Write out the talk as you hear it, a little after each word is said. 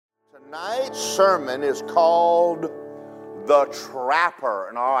Tonight's sermon is called The Trapper.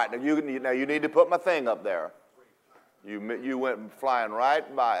 And all right, now you need to put my thing up there. You went flying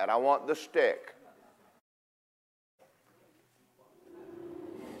right by it. I want the stick.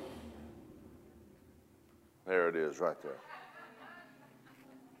 There it is right there.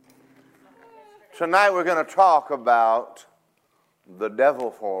 Tonight we're going to talk about the devil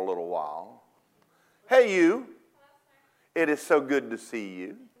for a little while. Hey you, it is so good to see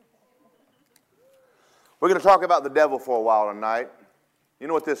you. We're going to talk about the devil for a while tonight. You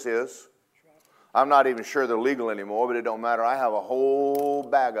know what this is? I'm not even sure they're legal anymore, but it don't matter. I have a whole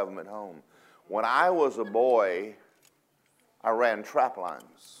bag of them at home. When I was a boy, I ran trap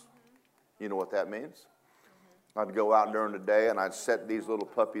lines. You know what that means? I'd go out during the day and I'd set these little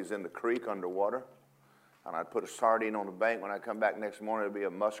puppies in the creek underwater. And I'd put a sardine on the bank. When I come back next morning, it'd be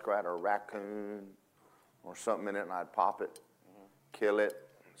a muskrat or a raccoon or something in it, and I'd pop it, kill it,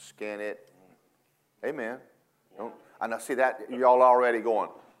 skin it. Amen. I know, see that? Y'all already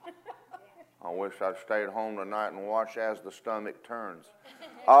going, I wish I'd stayed home tonight and watched as the stomach turns.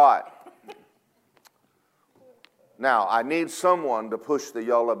 All right. Now, I need someone to push the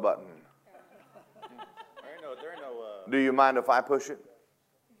yellow button. Do you mind if I push it?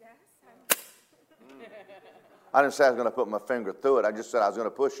 Yes. I didn't say I was going to put my finger through it. I just said I was going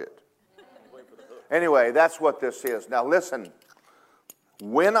to push it. Anyway, that's what this is. Now, listen.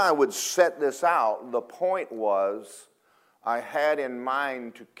 When I would set this out, the point was I had in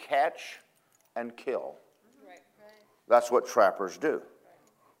mind to catch and kill. That's what trappers do.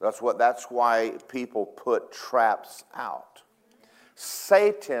 That's why people put traps out.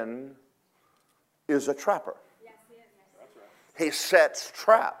 Satan is a trapper. He sets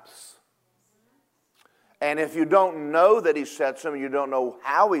traps. And if you don't know that he sets them, you don't know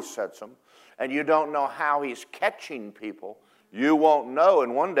how he sets them, and you don't know how he's catching people, you won't know,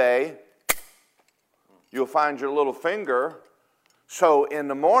 and one day you'll find your little finger. So in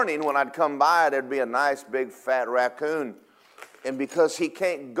the morning when I'd come by, there'd be a nice big fat raccoon, and because he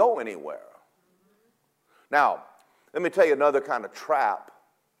can't go anywhere. Now, let me tell you another kind of trap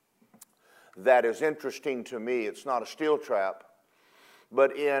that is interesting to me. It's not a steel trap,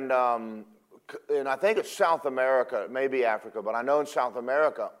 but in I think it's South America, maybe Africa, but I know in South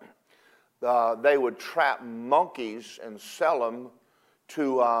America, they would trap monkeys and sell them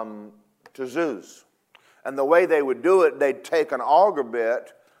to zoos. And the way they would do it, they'd take an auger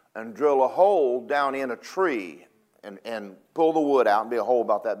bit and drill a hole down in a tree and pull the wood out, and be a hole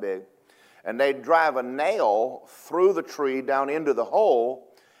about that big. And they'd drive a nail through the tree down into the hole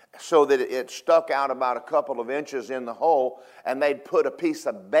so that it stuck out about a couple of inches in the hole, and they'd put a piece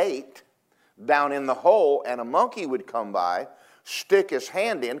of bait down in the hole, and a monkey would come by, stick his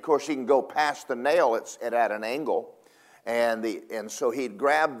hand in. Of course, he can go past the nail at an angle, and so he'd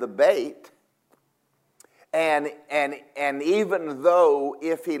grab the bait, and even though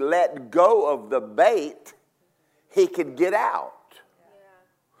if he let go of the bait, he could get out,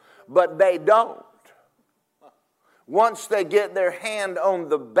 but they don't. Once they get their hand on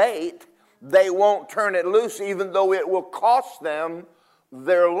the bait, they won't turn it loose, even though it will cost them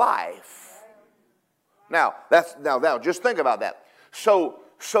their life. Now just think about that. So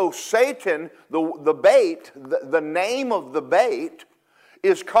Satan, the bait, the name of the bait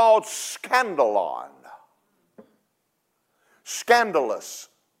is called scandalon. Scandalous.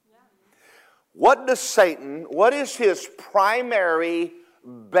 What is his primary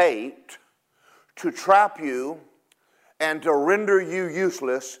bait to trap you and to render you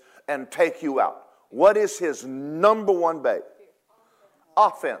useless and take you out? What is his number one bait?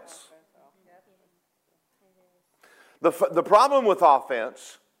 Offense. The problem with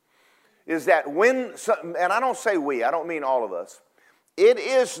offense is that and I don't say we, I don't mean all of us, it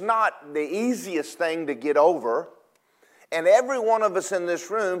is not the easiest thing to get over, and every one of us in this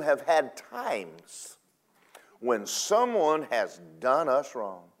room have had times when someone has done us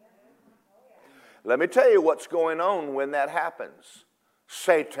wrong. Let me tell you what's going on when that happens.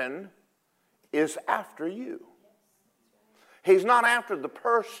 Satan is after you. He's not after the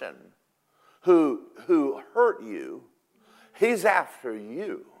person who hurt you. He's after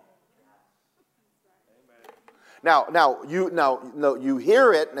you. Now you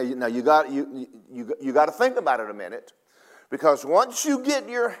hear it. Now you got to think about it a minute, because once you get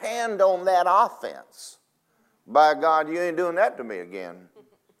your hand on that offense, by God, you ain't doing that to me again.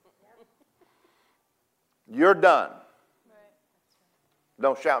 You're done.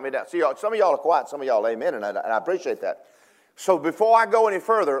 Don't shout me down. See, some of y'all are quiet. Some of y'all amen, and I appreciate that. So before I go any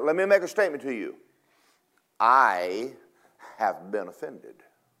further, let me make a statement to you. I have been offended.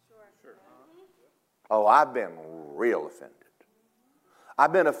 Sure. Oh, I've been real offended.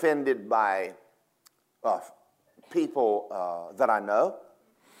 I've been offended by people that I know.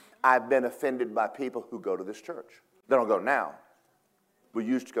 I've been offended by people who go to this church. They don't go now. We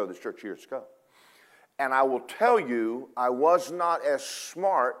used to go to this church years ago. And I will tell you, I was not as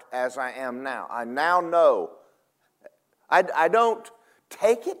smart as I am now. I now know. I don't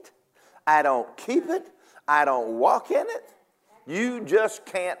take it. I don't keep it. I don't walk in it. You just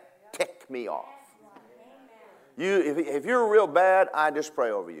can't tick me off. If you're real bad, I just pray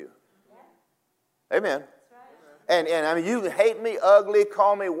over you. Amen. And I mean, you can hate me, ugly,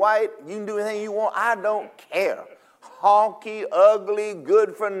 call me white. You can do anything you want. I don't care. Honky, ugly,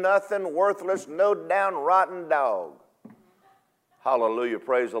 good for nothing, worthless, no down, rotten dog. Hallelujah.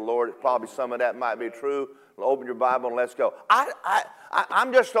 Praise the Lord. Probably some of that might be true. Open your Bible and let's go.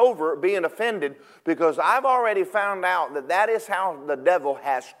 I'm just over being offended because I've already found out that that is how the devil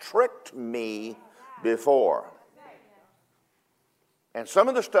has tricked me before. And some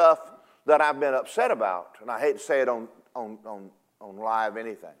of the stuff that I've been upset about, and I hate to say it on live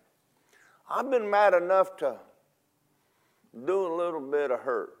anything, I've been mad enough to do a little bit of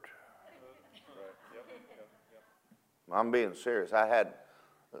hurt. I'm being serious. I had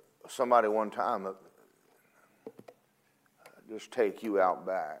somebody one time just take you out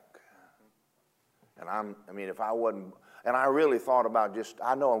back. And I mean, if I wasn't, and I really thought about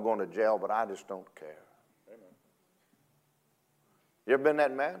I know I'm going to jail, but I just don't care. Amen. You ever been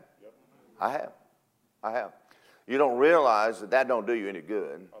that mad? Yep. I have. You don't realize that don't do you any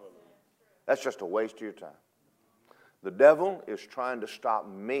good. That's just a waste of your time. The devil is trying to stop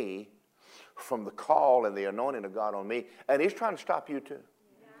me from the call and the anointing of God on me, and he's trying to stop you too.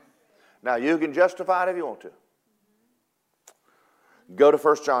 Now, you can justify it if you want to. Go to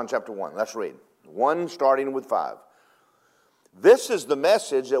 1 John chapter 1. Let's read. 1 starting with 5. This is the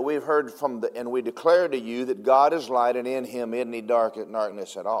message that we've heard and we declare to you that God is light and in him any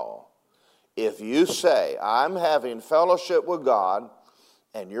darkness at all. If you say, I'm having fellowship with God,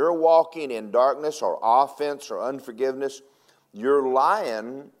 and you're walking in darkness or offense or unforgiveness, you're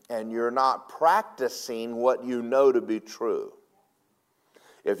lying and you're not practicing what you know to be true.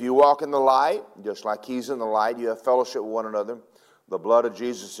 If you walk in the light, just like he's in the light, you have fellowship with one another. The blood of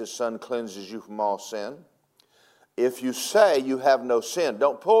Jesus, his son, cleanses you from all sin. If you say you have no sin,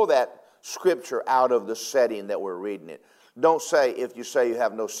 don't pull that scripture out of the setting that we're reading it. Don't say, if you say you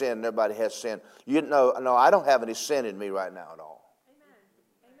have no sin, everybody has sin. No, I don't have any sin in me right now at all.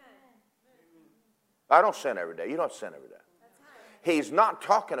 Amen. I don't sin every day. You don't sin every day. He's not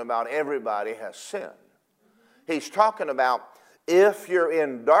talking about everybody has sin. He's talking about if you're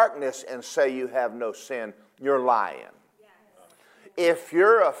in darkness and say you have no sin, you're lying. If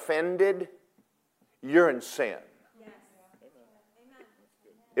you're offended, you're in sin.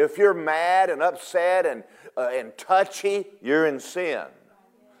 If you're mad and upset and touchy, you're in sin.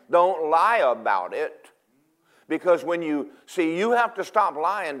 Don't lie about it. Because when you have to stop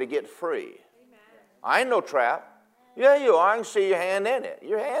lying to get free. I ain't no trap. Yeah, you are. I can see your hand in it.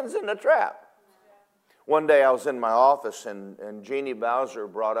 Your hand's in the trap. One day I was in my office and Jeannie Bowser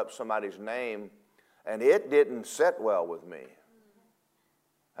brought up somebody's name and it didn't sit well with me.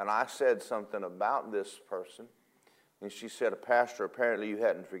 And I said something about this person. And she said, Pastor, apparently you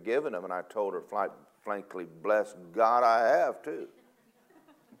hadn't forgiven him. And I told her, frankly, bless God, I have too.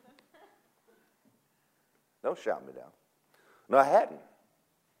 Don't shout me down. No, I hadn't.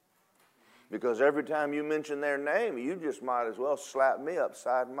 Because every time you mention their name, you just might as well slap me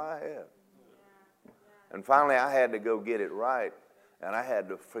upside my head. And finally, I had to go get it right. And I had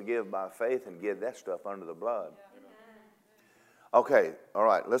to forgive by faith and get that stuff under the blood. Okay, all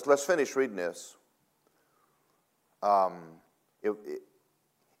right, let's finish reading this.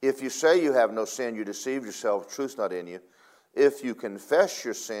 If you say you have no sin, you deceive yourself, truth's not in you. If you confess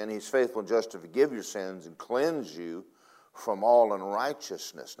your sin, he's faithful and just to forgive your sins and cleanse you from all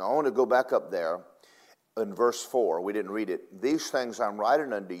unrighteousness. Now, I want to go back up there in verse 4. We didn't read it. These things I'm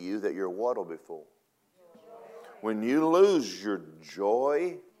writing unto you that your what will be full. When you lose your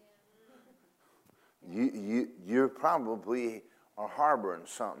joy, you probably are harboring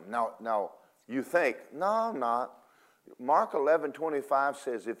something. Now you think, no, I'm not. Mark 11:25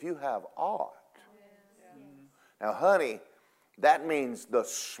 says, if you have aught. Now, honey, that means the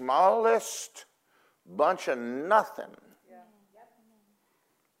smallest bunch of nothing.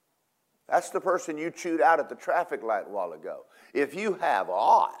 That's the person you chewed out at the traffic light a while ago. If you have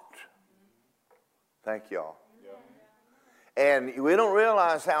aught, thank y'all. And we don't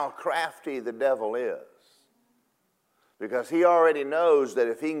realize how crafty the devil is. Because he already knows that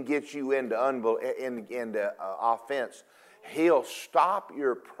if he can get you into offense, he'll stop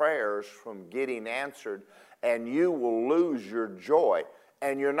your prayers from getting answered and you will lose your joy.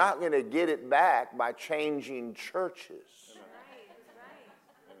 And you're not going to get it back by changing churches.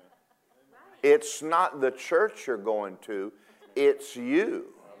 It's not the church you're going to, it's you.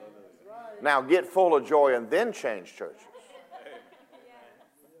 Now get full of joy and then change churches.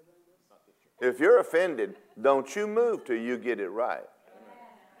 If you're offended, don't you move till you get it right.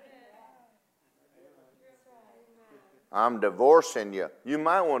 I'm divorcing you. You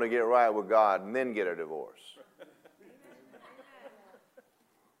might want to get right with God and then get a divorce.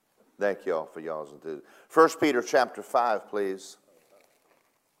 Thank y'all for y'all's enthusiasm. 1 Peter chapter 5, please.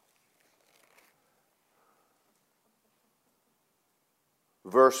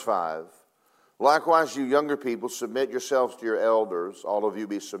 Verse 5. Likewise, you younger people, submit yourselves to your elders. All of you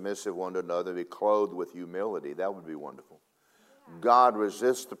be submissive one to another, be clothed with humility. That would be wonderful. God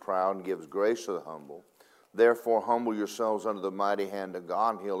resists the proud and gives grace to the humble. Therefore, humble yourselves under the mighty hand of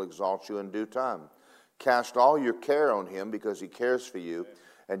God, and he'll exalt you in due time. Cast all your care on him because he cares for you.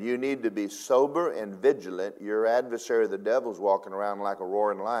 And you need to be sober and vigilant. Your adversary, the devil's walking around like a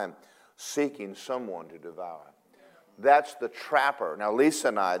roaring lion, seeking someone to devour. That's the trapper. Now, Lisa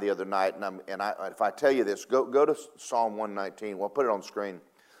and I, the other night, if I tell you this, go to Psalm 119. We'll put it on the screen.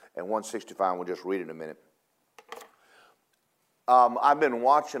 And 165, we'll just read it in a minute. I've been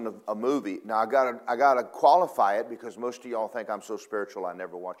watching a movie. Now, I gotta qualify it because most of y'all think I'm so spiritual I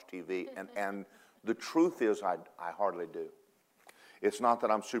never watch TV. And the truth is I hardly do. It's not that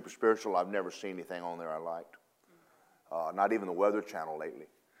I'm super spiritual. I've never seen anything on there I liked. Not even the Weather Channel lately.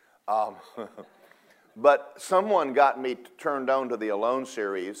 But someone got me turned on to the Alone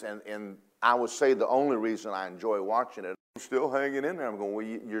series, and I would say the only reason I enjoy watching it, I'm still hanging in there. I'm going, well,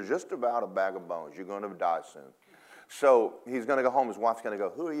 you're just about a bag of bones. You're going to die soon. So he's going to go home. His wife's going to go,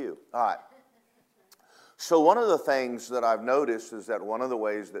 who are you? All right. So one of the things that I've noticed is that one of the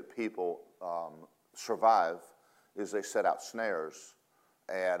ways that people survive is they set out snares.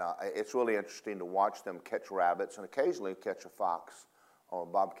 And it's really interesting to watch them catch rabbits and occasionally catch a fox or a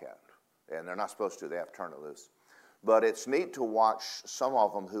bobcat. And they're not supposed to. They have to turn it loose. But it's neat to watch some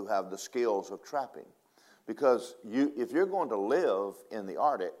of them who have the skills of trapping. Because if you're going to live in the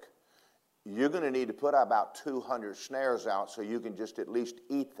Arctic, you're going to need to put about 200 snares out so you can just at least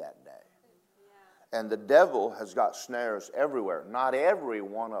eat that day. Yeah. And the devil has got snares everywhere. Not every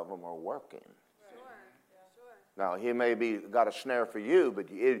one of them are working. Now, he may be got a snare for you, but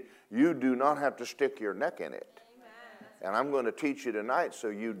you do not have to stick your neck in it. Amen. And I'm going to teach you tonight so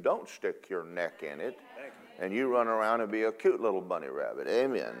you don't stick your neck in it. And you run around and be a cute little bunny rabbit.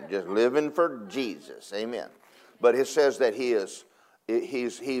 Amen. Just living for Jesus. Amen. But it says that he's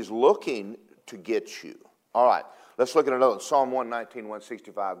looking to get you. All right. Let's look at another one. Psalm 119,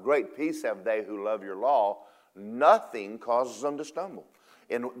 165. Great peace have they who love your law. Nothing causes them to stumble.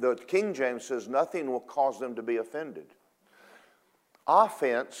 And the King James says nothing will cause them to be offended.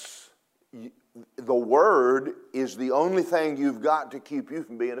 Offense, the word, is the only thing you've got to keep you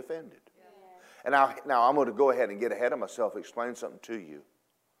from being offended. Yeah. And now I'm going to go ahead and get ahead of myself and explain something to you.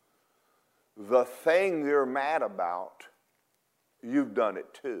 The thing you're mad about, you've done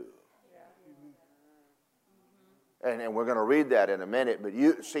it too. Yeah. And we're going to read that in a minute. But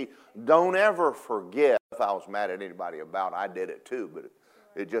you see, don't ever forget if I was mad at anybody about, I did it too. But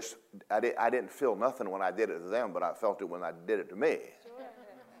it just, I didn't feel nothing when I did it to them, but I felt it when I did it to me. Sure.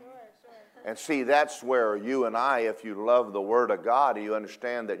 And see, that's where you and I, if you love the Word of God, you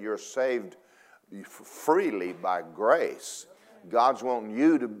understand that you're saved freely by grace. God's wanting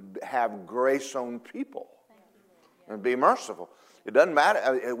you to have grace on people and be merciful. It doesn't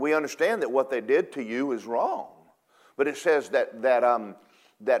matter. We understand that what they did to you is wrong. But it says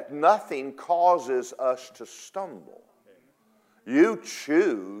that nothing causes us to stumble. You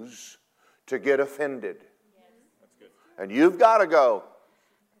choose to get offended. That's good. And you've got to go,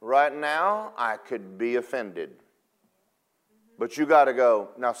 right now, I could be offended. But you got to go,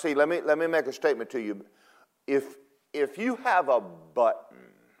 now see, let me make a statement to you. If you have a button,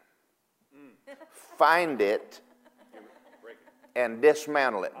 find it and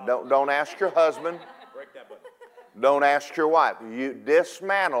dismantle it. Don't ask your husband. Break that button. Don't ask your wife. You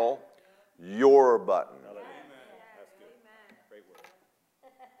dismantle your button.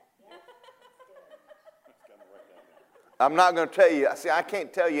 I'm not going to tell you. See, I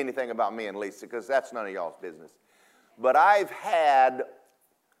can't tell you anything about me and Lisa because that's none of y'all's business. But I've had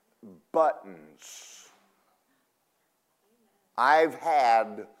buttons. I've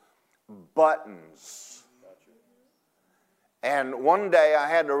had buttons. And one day I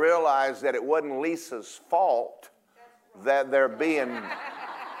had to realize that it wasn't Lisa's fault that they're being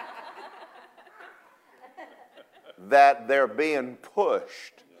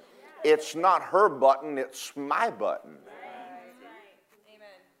pushed. It's not her button, it's my button.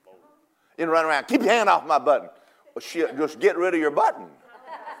 You run around, keep your hand off my button. Well, shit, just get rid of your button.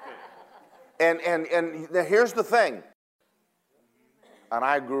 And here's the thing. And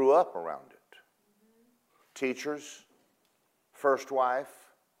I grew up around it. Teachers, first wife,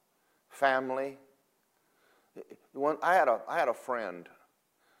 family. I had a friend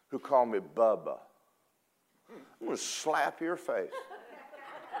who called me Bubba. I'm going to slap your face.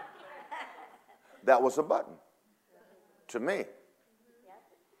 That was a button to me.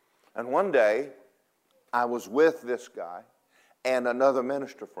 And one day, I was with this guy and another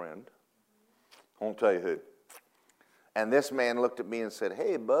minister friend. I won't tell you who. And this man looked at me and said,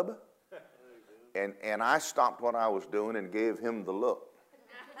 "Hey, Bubba." And I stopped what I was doing and gave him the look.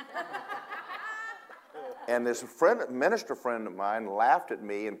 And this minister friend of mine laughed at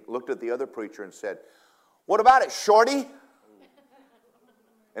me and looked at the other preacher and said, "What about it, Shorty?"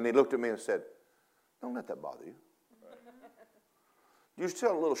 And he looked at me and said, "Don't let that bother you. You're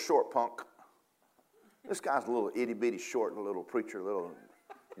still a little short punk. This guy's a little itty-bitty short, a little preacher, a little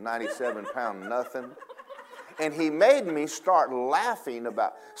 97-pound nothing." And he made me start laughing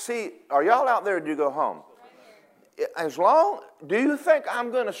about, see, are y'all out there or do you go home? Do you think I'm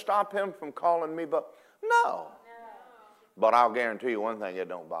going to stop him from calling me Bubba? No. But I'll guarantee you one thing, it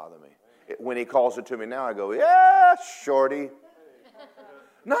don't bother me. When he calls it to me now, I go, "Yeah, Shorty."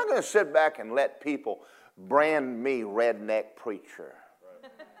 I'm not going to sit back and let people brand me redneck preacher.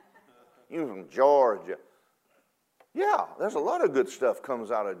 You from Georgia. Yeah, there's a lot of good stuff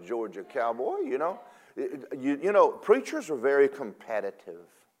comes out of Georgia, cowboy, you know. You know, preachers are very competitive.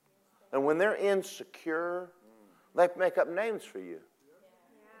 And when they're insecure, they make up names for you.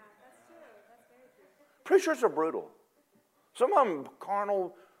 Preachers are brutal. Some of them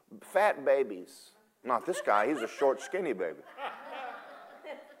carnal, fat babies. Not this guy, he's a short, skinny baby.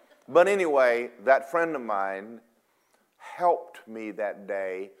 But anyway, that friend of mine helped me that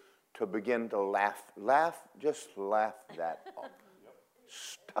day to begin to laugh, just laugh that off.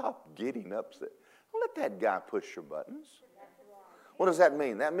 Stop getting upset. Don't let that guy push your buttons. What does that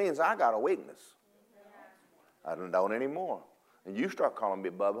mean? That means I got a weakness. I don't anymore. And you start calling me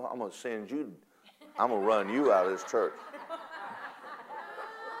Bubba, I'm going to send you, I'm going to run you out of this church.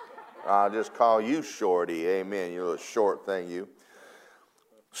 I'll just call you Shorty, amen, you little short thing, you.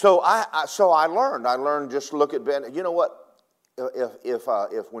 So I learned just look at Ben. You know what?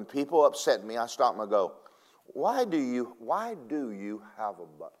 If when people upset me, I stop and I go, why do you have a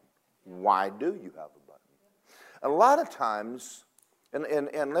button? Why do you have a button? A lot of times,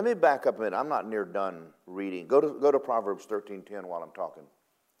 and let me back up a minute. I'm not near done reading. Go to Proverbs 13:10 while I'm talking.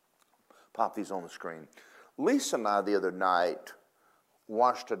 Pop these on the screen. Lisa and I the other night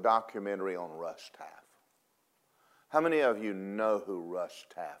watched a documentary on Russ Taff. How many of you know who Russ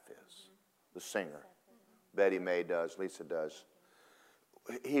Taff is? The singer. Betty May does, Lisa does.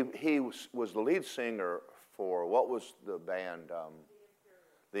 He was the lead singer for, what was the band?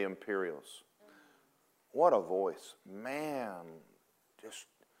 The Imperials. What a voice. Man, just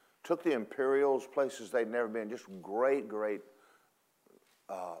took the Imperials places they'd never been. Just great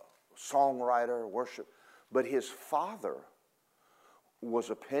songwriter, worship. But his father was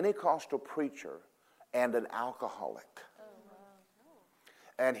a Pentecostal preacher and an alcoholic.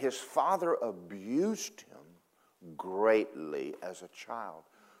 And his father abused him greatly as a child,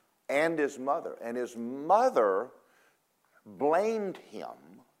 and his mother. And his mother blamed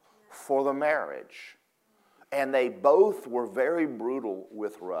him for the marriage. And they both were very brutal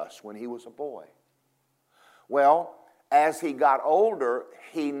with Russ when he was a boy. Well, as he got older,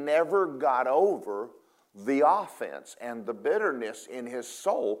 he never got over the offense and the bitterness in his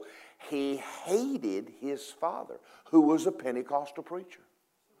soul. He hated his father, who was a Pentecostal preacher,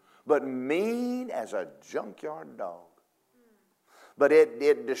 but mean as a junkyard dog. But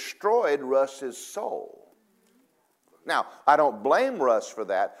it destroyed Russ's soul. Now, I don't blame Russ for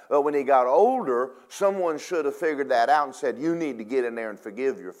that, but when he got older, someone should have figured that out and said, you need to get in there and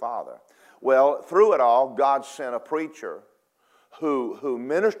forgive your father. Well, through it all, God sent a preacher who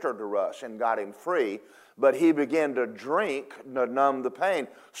ministered to Russ and got him free, but he began to drink to numb the pain.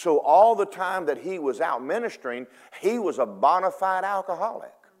 So all the time that he was out ministering, he was a bona fide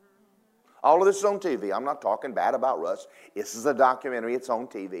alcoholic. All of this is on TV. I'm not talking bad about Russ. This is a documentary. It's on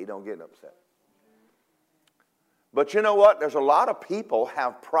TV. Don't get upset. But you know what? There's a lot of people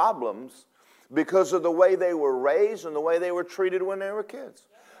have problems because of the way they were raised and the way they were treated when they were kids.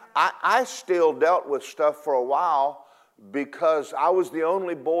 I still dealt with stuff for a while because I was the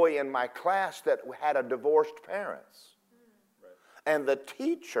only boy in my class that had a divorced parents. And the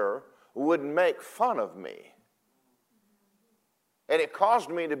teacher would make fun of me. And it caused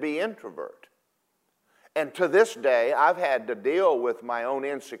me to be introvert. And to this day, I've had to deal with my own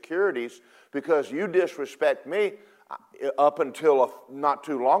insecurities because you disrespect me. Up until not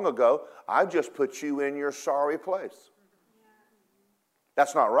too long ago, I just put you in your sorry place.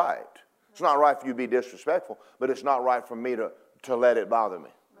 That's not right. It's not right for you to be disrespectful, but it's not right for me to let it bother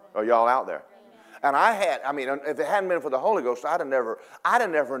me. Are y'all out there? And if it hadn't been for the Holy Ghost, I'd have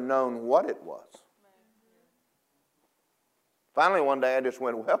never known what it was. Finally, one day I just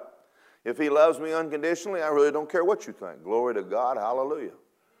went, well, if he loves me unconditionally, I really don't care what you think. Glory to God, hallelujah.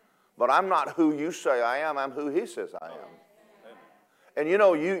 But I'm not who you say I am, I'm who he says I am. And you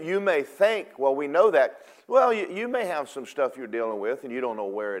know, you may think, well, we know that. Well, you may have some stuff you're dealing with and you don't know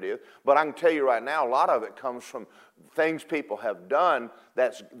where it is. But I can tell you right now, a lot of it comes from things people have done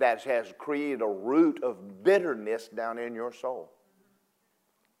that has created a root of bitterness down in your soul.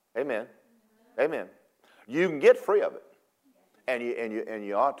 Amen. Amen. You can get free of it. And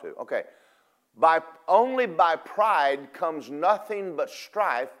you ought to. Okay. Only by pride comes nothing but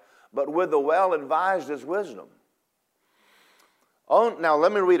strife, but with the well-advised is wisdom. Oh, now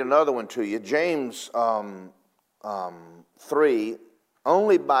let me read another one to you. James 3,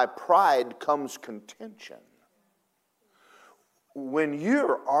 only by pride comes contention. When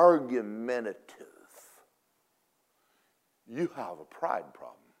you're argumentative, you have a pride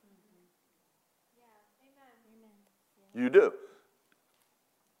problem. You do.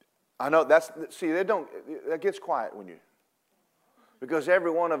 I know that gets quiet when you, because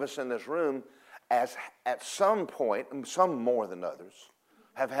every one of us in this room, at some point, and some more than others,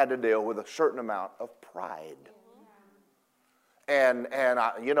 have had to deal with a certain amount of pride. And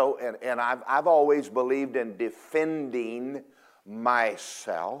I've always believed in defending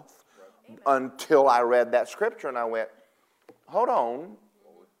myself until I read that scripture and I went, hold on,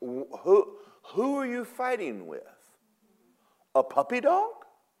 who are you fighting with? A puppy dog?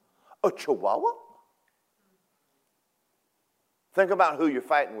 A chihuahua? Think about who you're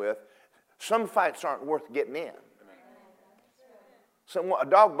fighting with. Some fights aren't worth getting in. A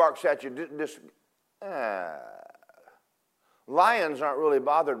dog barks at you. Lions aren't really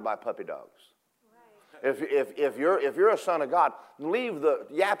bothered by puppy dogs. If you're a son of God, leave the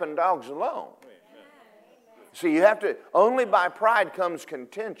yapping dogs alone. See, you have to. Only by pride comes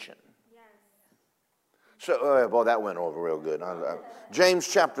contention. So, boy, that went over real good. James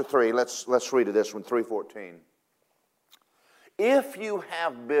chapter 3. Let's read this one, 3:14. If you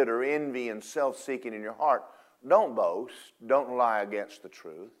have bitter envy and self-seeking in your heart, don't boast, don't lie against the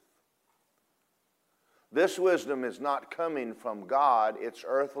truth. This wisdom is not coming from God. It's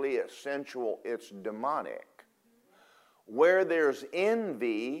earthly, it's sensual, it's demonic. Where there's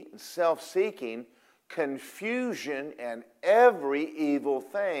envy, self-seeking, confusion, and every evil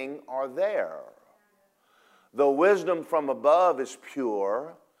thing are there. The wisdom from above is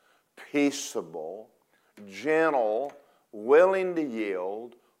pure, peaceable, gentle, willing to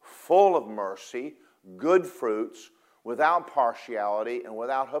yield, full of mercy, good fruits, without partiality and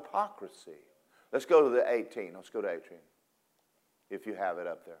without hypocrisy. Let's go to the 18. Let's go to 18, if you have it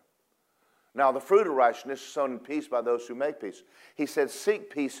up there. Now, the fruit of righteousness is sown in peace by those who make peace. He said, seek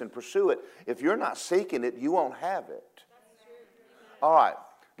peace and pursue it. If you're not seeking it, you won't have it. All right.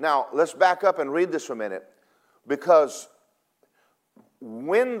 Now, let's back up and read this for a minute. Because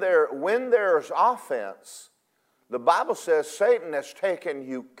when there's offense, the Bible says Satan has taken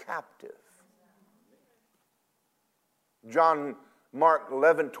you captive. Mark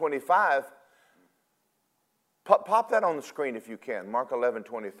 11:25. Pop that on the screen if you can. Mark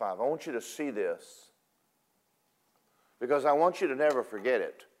 11:25. I want you to see this, because I want you to never forget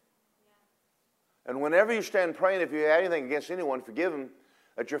it. And whenever you stand praying, if you have anything against anyone, forgive them,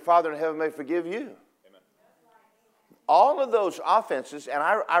 that your Father in heaven may forgive you. All of those offenses, and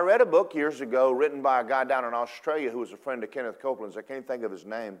I read a book years ago written by a guy down in Australia who was a friend of Kenneth Copeland's. I can't think of his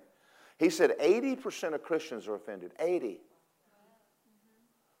name. He said 80% of Christians are offended. 80.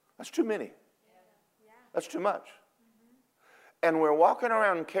 That's too many. That's too much. And we're walking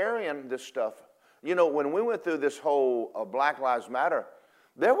around carrying this stuff. You know, when we went through this whole Black Lives Matter,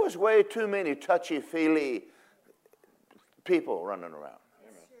 there was way too many touchy-feely people running around.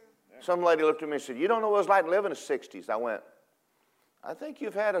 Some lady looked at me and said, you don't know what it's like to live in the 60s. I went, I think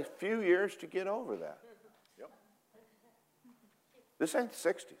you've had a few years to get over that. Yep. This ain't the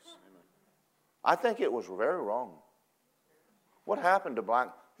 60s. I think it was very wrong. What happened to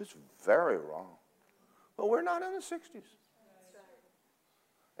black? It's very wrong. But we're not in the 60s.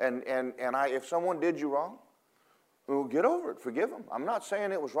 And if someone did you wrong, well, get over it. Forgive them. I'm not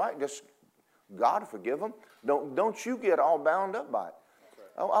saying it was right. Just God forgive them. Don't you get all bound up by it.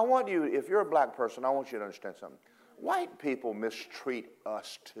 I want you, if you're a black person, I want you to understand something. White people mistreat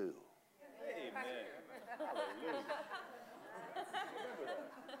us too. Amen.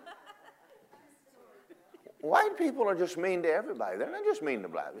 White people are just mean to everybody. They're not just mean to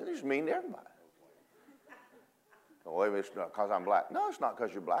black. They're just mean to everybody. Oh, wait, it's not because I'm black. No, it's not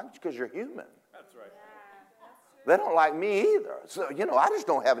because you're black. It's because you're human. That's right. They don't like me either. So, I just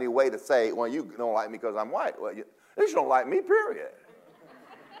don't have any way to say, well, you don't like me because I'm white. Well, they just don't like me, period.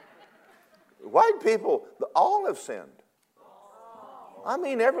 White people, all have sinned. I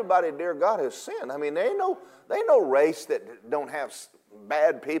mean, everybody, dear God, has sinned. I mean, they ain't no race that don't have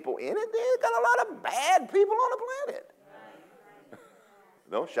bad people in it. They got a lot of bad people on the planet.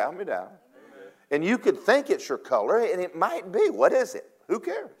 Don't shout me down. And you could think it's your color, and it might be. What is it? Who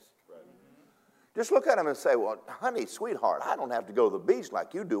cares? Just look at them and say, well, honey, sweetheart, I don't have to go to the beach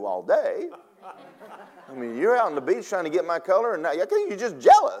like you do all day. I mean, you're out on the beach trying to get my color, and now you're just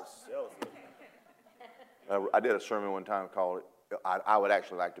jealous. I did a sermon one time called, I would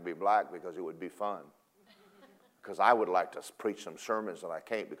actually like to be black because it would be fun. Because I would like to preach some sermons that I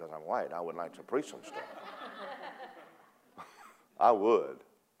can't because I'm white. I would like to preach some stuff. I would.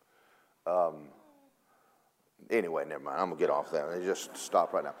 Anyway, never mind. I'm going to get off that. Just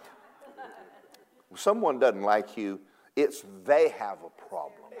stop right now. If someone doesn't like you, it's they have a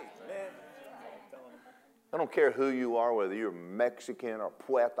problem. I don't care who you are, whether you're Mexican or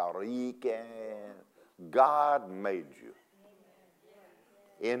Puerto Rican. God made you.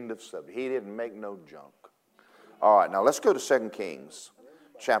 End of subject. He didn't make no junk. All right, now let's go to 2 Kings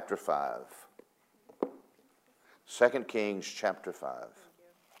chapter 5. 2 Kings chapter 5.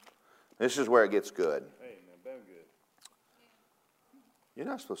 This is where it gets good. You're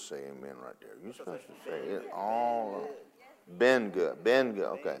not supposed to say amen right there. You're supposed to say it all. Been good. Been good.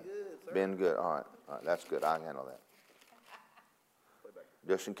 Okay. Been good. All right. All right. That's good. I can handle that.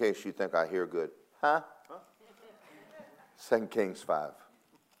 Just in case you think I hear good. Huh? 2 Kings 5.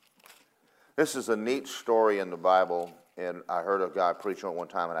 This is a neat story in the Bible, and I heard a guy preach on it one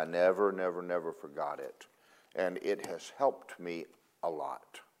time, and I never forgot it. And it has helped me a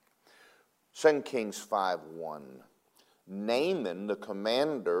lot. 2 Kings 5:1. Naaman, the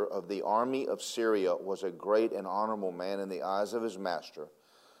commander of the army of Syria, was a great and honorable man in the eyes of his master,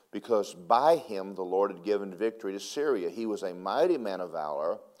 because by him the Lord had given victory to Syria. He was a mighty man of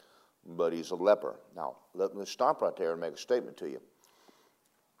valor, but he's a leper. Now, let me stop right there and make a statement to you.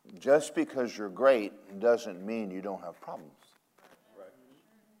 Just because you're great doesn't mean you don't have problems.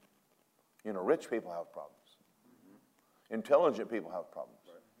 Right. Rich people have problems. Intelligent people have problems.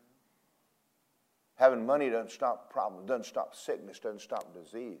 Right. Having money doesn't stop problems, doesn't stop sickness, doesn't stop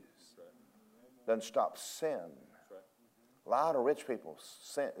disease, right. Doesn't stop sin. Right. A lot of rich people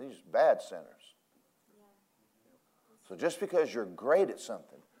sin, these are bad sinners. Yeah. So just because you're great at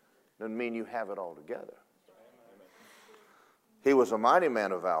something doesn't mean you have it all together. He was a mighty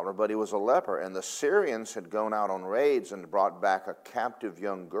man of valor, but he was a leper, and the Syrians had gone out on raids and brought back a captive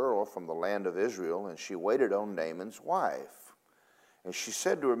young girl from the land of Israel, and she waited on Naaman's wife. And she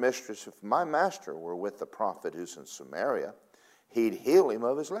said to her mistress, if my master were with the prophet who's in Samaria, he'd heal him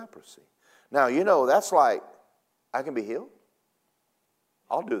of his leprosy. Now, that's like, I can be healed?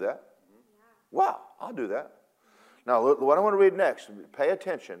 I'll do that. Wow, I'll do that. Now, look, what I want to read next, pay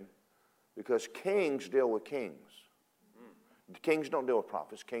attention, because kings deal with kings. Kings don't deal with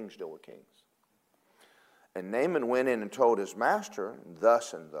prophets. Kings deal with kings. And Naaman went in and told his master, and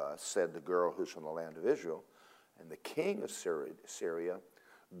thus said the girl who's from the land of Israel, and the king of Syria,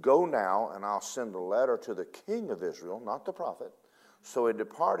 go now, and I'll send a letter to the king of Israel, not the prophet. So he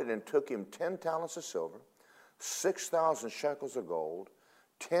departed and took him 10 talents of silver, 6,000 shekels of gold,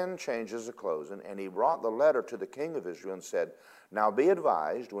 10 changes of clothing, and he brought the letter to the king of Israel and said, now be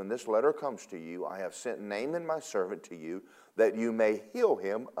advised, when this letter comes to you, I have sent Naaman my servant to you, that you may heal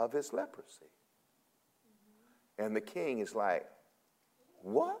him of his leprosy. And the king is like,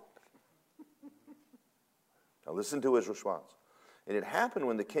 what? Now listen to his response. And it happened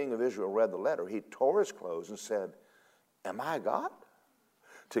when the king of Israel read the letter, he tore his clothes and said, am I God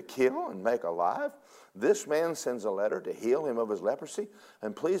to kill and make alive? This man sends a letter to heal him of his leprosy,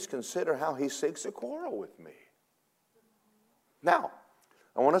 and please consider how he seeks a quarrel with me. Now,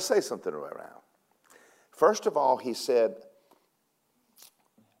 I want to say something right now. First of all, he said,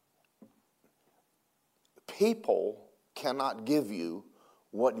 people cannot give you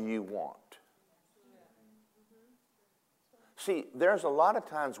what you want. See, there's a lot of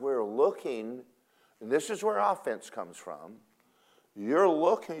times we're looking, and this is where offense comes from, you're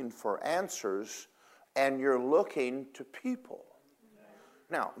looking for answers and you're looking to people.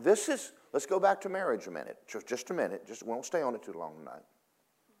 Now, let's go back to marriage a minute, just a minute, we won't stay on it too long tonight.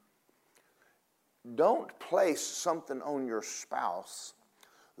 Don't place something on your spouse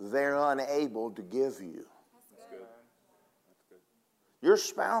they're unable to give you. That's good. Your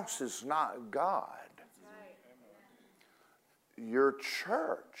spouse is not God. Your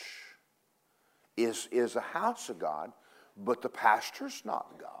church is a house of God, but the pastor's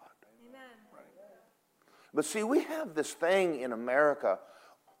not God. Amen. But see, we have this thing in America.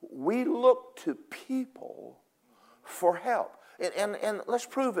 We look to people for help. And let's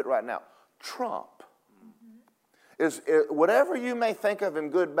prove it right now. Trump. Is whatever you may think of him,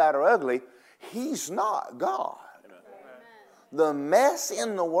 good, bad, or ugly, he's not God. Amen. The mess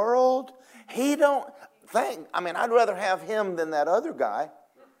in the world, he don't think, I mean, I'd rather have him than that other guy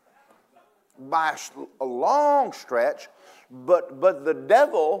by a long stretch, but the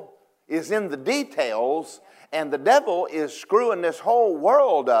devil is in the details, and the devil is screwing this whole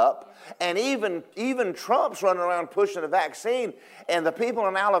world up, and even Trump's running around pushing a vaccine, and the people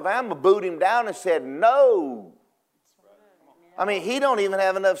in Alabama booed him down and said, no. I mean, he don't even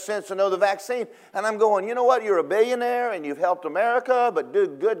have enough sense to know the vaccine. And I'm going, you know what? You're a billionaire and you've helped America, but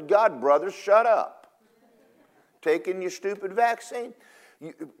dude, good God, brothers, shut up. Taking your stupid vaccine.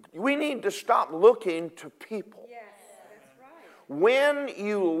 We need to stop looking to people. Yes, that's right. When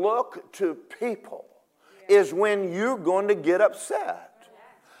you look to people is when you're going to get upset.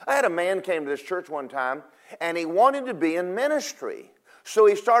 I had a man came to this church one time, and he wanted to be in ministry. So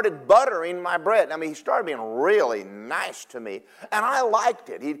he started buttering my bread. I mean, he started being really nice to me, and I liked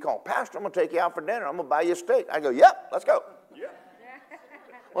it. He'd call, Pastor, I'm going to take you out for dinner. I'm going to buy you a steak. I go, yep, let's go. Yeah.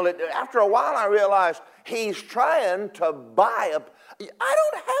 Well, after a while, I realized he's trying to buy I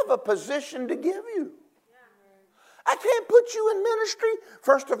don't have a position to give you. I can't put you in ministry.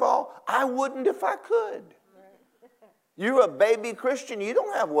 First of all, I wouldn't if I could. You're a baby Christian. You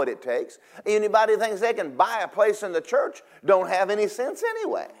don't have what it takes. Anybody thinks they can buy a place in the church don't have any sense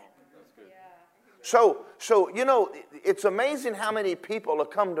anyway. So you know, it's amazing how many people have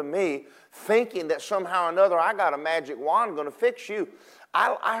come to me thinking that somehow or another I got a magic wand going to fix you.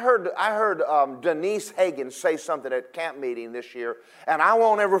 I heard Denise Hagen say something at camp meeting this year, and I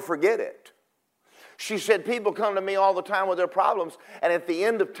won't ever forget it. She said, people come to me all the time with their problems, and at the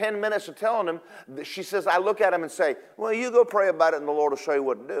end of 10 minutes of telling them, she says, I look at them and say, well, you go pray about it, and the Lord will show you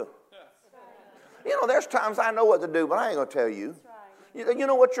what to do. You know, there's times I know what to do, but I ain't going to tell you. You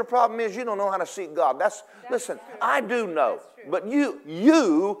know what your problem is? You don't know how to seek God. Listen, true. I do know, but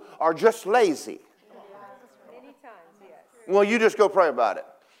you are just lazy. Many times, yes. Well, you just go pray about it.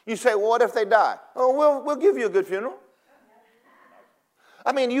 You say, well, what if they die? Oh, we'll give you a good funeral.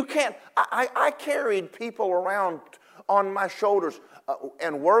 I mean, you can't. I carried people around on my shoulders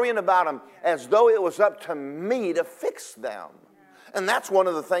and worrying about them as though it was up to me to fix them. And that's one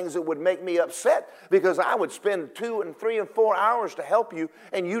of the things that would make me upset, because I would spend 2 and 3 and 4 hours to help you,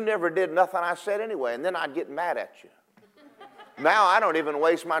 and you never did nothing I said anyway, and then I'd get mad at you. Now I don't even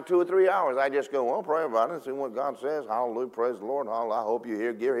waste my 2 or 3 hours. I just go, well, pray about it and see what God says. Hallelujah, praise the Lord. Hallelujah. I hope you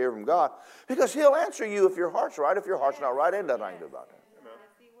hear from God, because He'll answer you if your heart's right. If your heart's not right, ain't nothing I can do about it.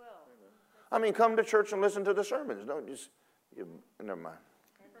 I mean, come to church and listen to the sermons. Don't just, never mind.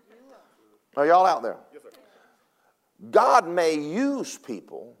 Are y'all out there? Yes, sir. God may use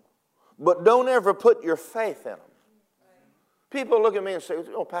people, but don't ever put your faith in them. People look at me and say,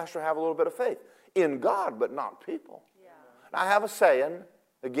 oh, Pastor, have a little bit of faith. In God, but not people. Yeah. I have a saying,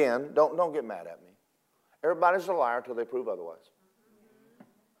 again, don't get mad at me. Everybody's a liar till they prove otherwise.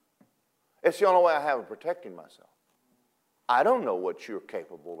 It's the only way I have of protecting myself. I don't know what you're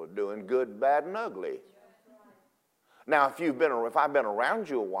capable of doing, good, bad, and ugly. Now, if I've been around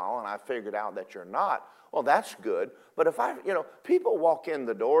you a while and I figured out that you're not, well, that's good. But if people walk in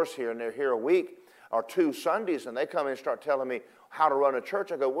the doors here and they're here a week or 2 Sundays and they come in and start telling me how to run a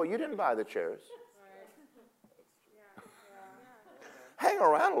church, I go, well, you didn't buy the chairs. Hang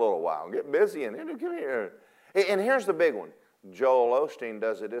around a little while, get busy, and come here. And here's the big one. Joel Osteen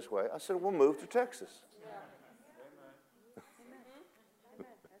does it this way. I said, we'll move to Texas.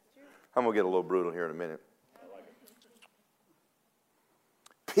 I'm going to get a little brutal here in a minute.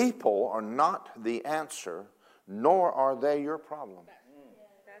 People are not the answer, nor are they your problem.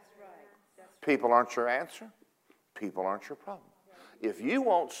 That's right. People aren't your answer. People aren't your problem. If you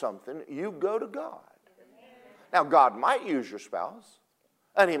want something, you go to God. Now, God might use your spouse,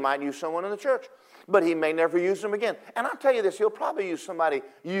 and He might use someone in the church, but He may never use them again. And I'll tell you this, He'll probably use somebody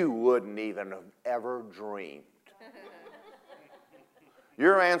you wouldn't even have ever dreamed.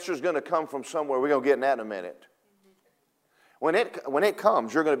 Your answer is going to come from somewhere. We're going to get in that in a minute. When it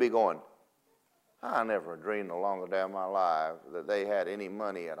comes, you're going to be going, I never dreamed a longer day of my life that they had any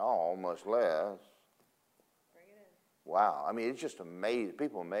money at all, much less. Wow. I mean, it's just amazing.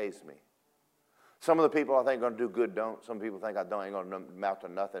 People amaze me. Some of the people I think are going to do good don't. Some people think I don't, ain't going to amount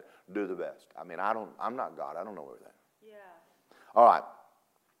to nothing. Do the best. I mean, I'm not God. I don't know everything. Yeah. All right.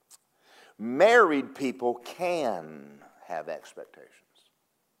 Married people can have expectations.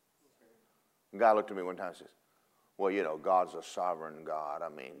 A guy looked at me one time and says, well, you know, God's a sovereign God. I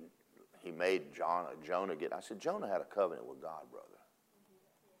mean, he made Jonah get. I said, Jonah had a covenant with God, brother.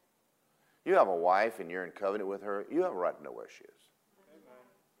 You have a wife and you're in covenant with her, you have a right to know where she is.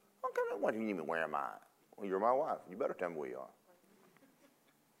 Okay, what do you mean, where am I? Well, you're my wife. You better tell me where you are.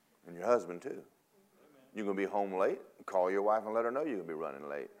 And your husband, too. You're going to be home late, call your wife and let her know you're going to be running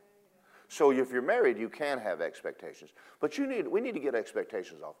late. So if you're married, you can have expectations. But we need to get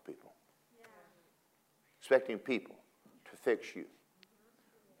expectations off people. Yeah. Expecting people to fix you.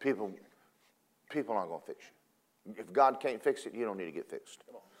 People aren't going to fix you. If God can't fix it, you don't need to get fixed.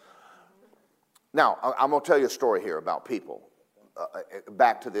 Now, I'm going to tell you a story here about people.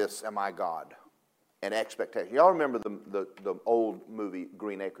 Back to this, am I God? And expectation. Y'all remember the old movie,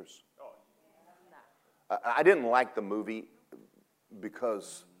 Green Acres? I didn't like the movie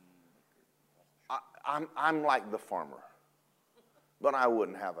because I'm like the farmer. But I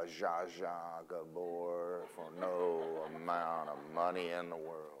wouldn't have a Zsa Zsa Gabor for no amount of money in the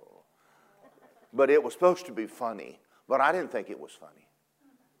world. But it was supposed to be funny, but I didn't think it was funny.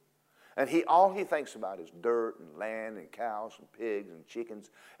 And all he thinks about is dirt and land and cows and pigs and chickens,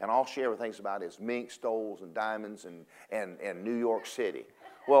 and all she ever thinks about is mink, stoles, and diamonds and New York City.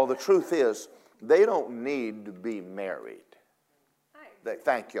 Well, the truth is, they don't need to be married.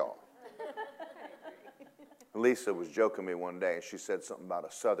 Thank y'all. Lisa was joking me one day, and she said something about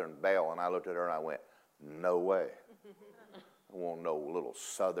a Southern belle, and I looked at her and I went, no way. I want no little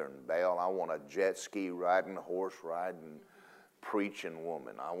Southern belle. I want a jet ski riding, horse riding, preaching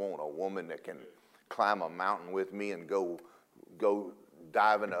woman. I want a woman that can climb a mountain with me and go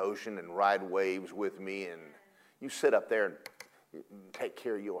dive in the ocean and ride waves with me. And you sit up there and take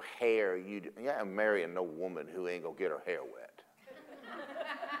care of your hair. I'm marrying no woman who ain't gonna get her hair wet.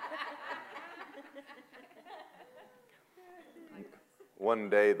 One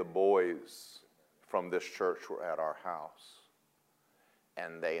day the boys from this church were at our house,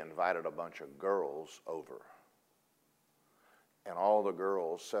 and they invited a bunch of girls over. And all the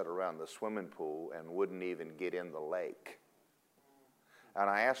girls sat around the swimming pool and wouldn't even get in the lake. And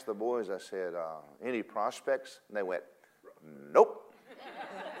I asked the boys, I said, any prospects? And they went, nope.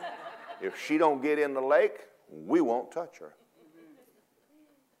 If she don't get in the lake, we won't touch her.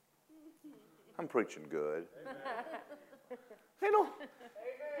 I'm preaching good. You know,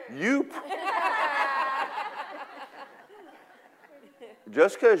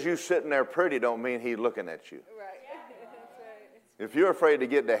 just because you sitting there pretty don't mean he's looking at you. Right. If you're afraid to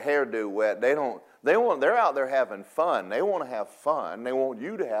get the hairdo wet, they're out there having fun. They want to have fun. They want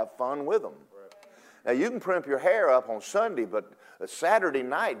you to have fun with them. Right. Now, you can primp your hair up on Sunday, but Saturday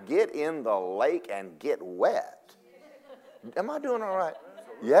night, get in the lake and get wet. Am I doing all right?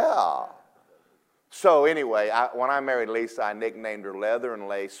 Yeah. So anyway, when I married Lisa, I nicknamed her Leather and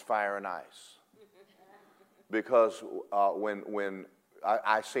Lace, Fire and Ice. Because when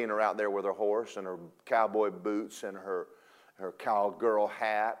I seen her out there with her horse and her cowboy boots and her cowgirl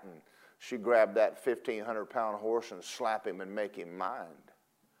hat, and she grabbed that 1,500-pound horse and slap him and make him mind.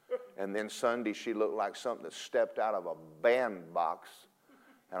 And then Sunday, she looked like something that stepped out of a bandbox.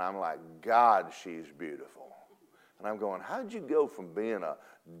 And I'm like, God, she's beautiful. And I'm going, how'd you go from being a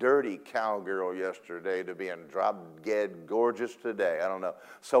dirty cowgirl yesterday to being drop-dead gorgeous today? I don't know.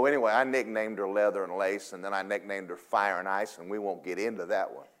 So anyway, I nicknamed her Leather and Lace, and then I nicknamed her Fire and Ice, and we won't get into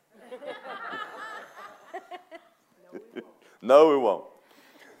that one. No, we won't.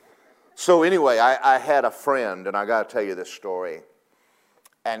 So anyway, I had a friend, and I got to tell you this story.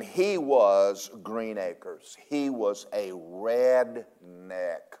 And he was Green Acres. He was a redneck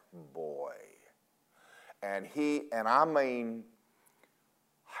boy. And I mean,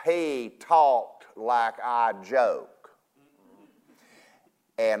 he talked like I joke.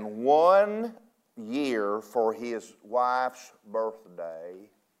 And one year for his wife's birthday,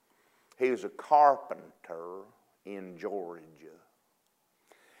 he was a carpenter in Georgia.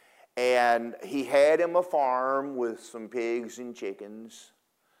 And he had him a farm with some pigs and chickens.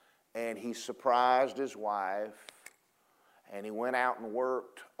 And he surprised his wife. And he went out and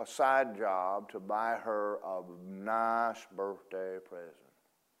worked a side job to buy her a nice birthday present.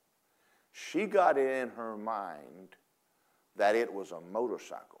 She got it in her mind that it was a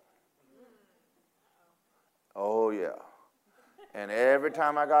motorcycle. Oh, yeah. And every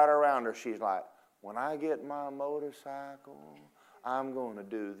time I got around her, she's like, when I get my motorcycle, I'm going to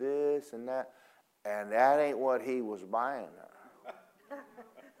do this and that. And that ain't what he was buying her.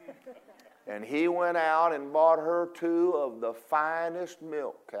 And he went out and bought her 2 of the finest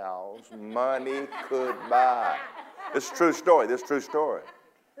milk cows money could buy. This is a true story. This is a true story.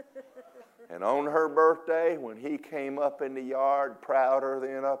 And on her birthday, when he came up in the yard prouder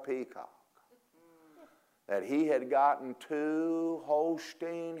than a peacock, that he had gotten 2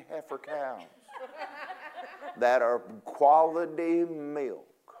 Holstein heifer cows that are quality milk.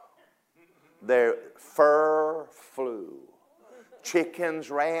 Their fur flew.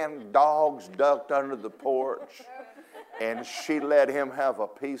 Chickens ran, dogs ducked under the porch, and she let him have a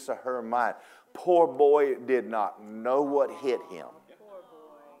piece of her mind. Poor boy did not know what hit him,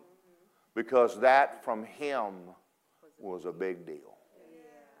 because that from him was a big deal.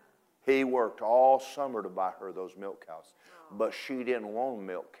 He worked all summer to buy her those milk cows, but she didn't want a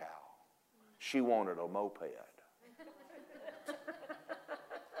milk cow. She wanted a moped.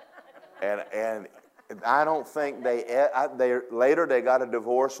 And I don't think later they got a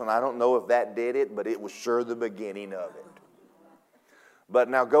divorce, and I don't know if that did it, but it was sure the beginning of it. But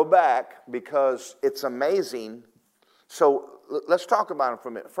now go back, because it's amazing. So let's talk about him for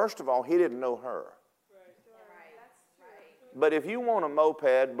a minute. First of all, he didn't know her. But if you want a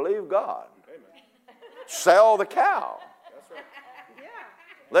moped, believe God. Sell the cow.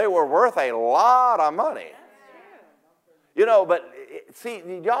 They were worth a lot of money. You know, but see,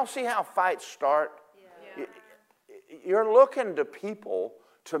 y'all see how fights start? You're looking to people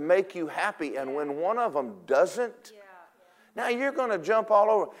to make you happy, and when one of them doesn't, now you're going to jump all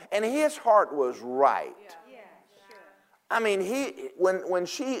over. And his heart was right. I mean,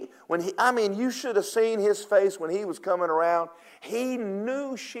 you should have seen his face when he was coming around. He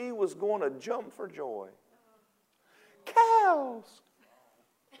knew she was going to jump for joy. Cows.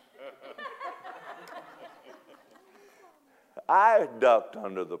 I ducked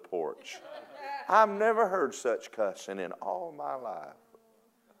under the porch. I've never heard such cussing in all my life.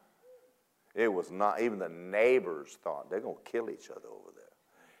 It was not, even the neighbors thought they're going to kill each other over there.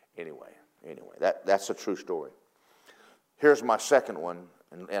 Anyway, that's a true story. Here's my second one,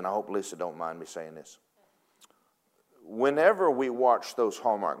 and I hope Lisa don't mind me saying this. Whenever we watch those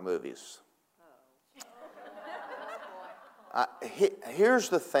Hallmark movies, here's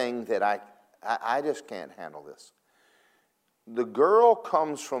the thing that I just can't handle this. The girl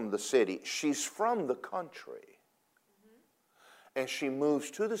comes from the city. She's from the country. And she moves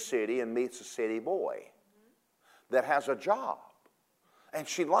to the city and meets a city boy that has a job. And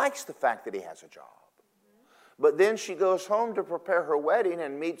she likes the fact that he has a job. But then she goes home to prepare her wedding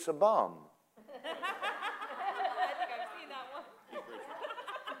and meets a bum. I think I've seen that one.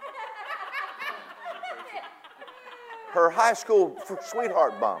 Her high school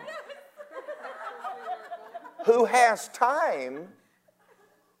sweetheart bum. Who has time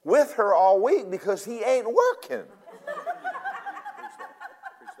with her all week because he ain't working.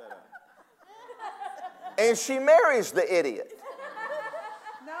 And she marries the idiot.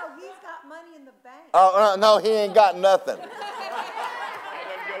 No, he's got money in the bank. Oh, no, he ain't got nothing.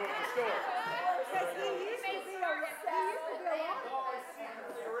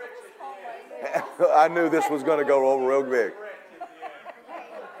 I knew this was going to go over real big.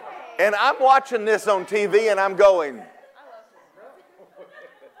 And I'm watching this on TV and I'm going,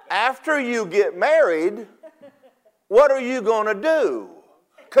 after you get married, what are you going to do?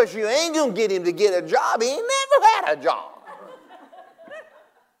 Because you ain't going to get him to get a job. He ain't never had a job.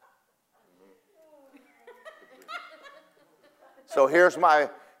 So here's my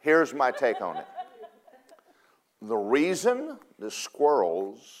take on it. The reason the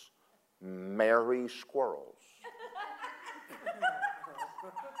squirrels marry squirrels.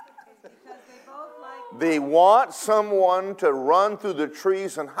 They want someone to run through the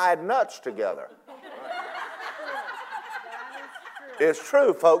trees and hide nuts together. It's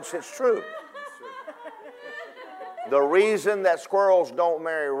true, folks, it's true. The reason that squirrels don't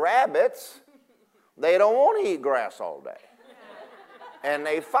marry rabbits, they don't want to eat grass all day. And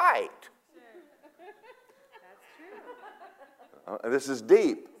they fight. This is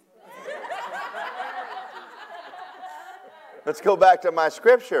deep. Let's go back to my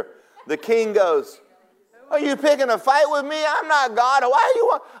scripture. The king goes, are you picking a fight with me? I'm not God. Why do you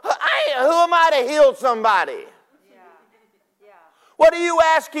want? Who am I to heal somebody? What are you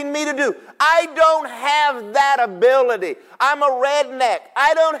asking me to do? I don't have that ability. I'm a redneck.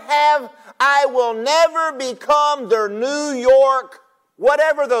 I will never become their New York,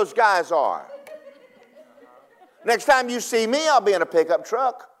 whatever those guys are. Next time you see me, I'll be in a pickup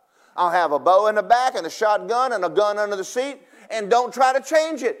truck. I'll have a bow in the back and a shotgun and a gun under the seat. And don't try to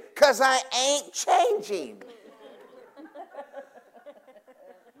change it, because I ain't changing.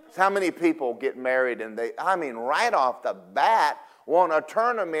 How many people get married and right off the bat, want to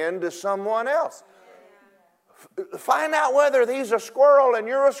turn them into someone else. Find out whether he's a squirrel and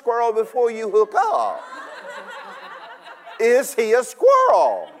you're a squirrel before you hook up. Is he a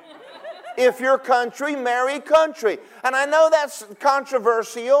squirrel? If you're country, marry country. And I know that's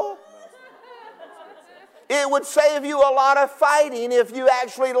controversial. It would save you a lot of fighting if you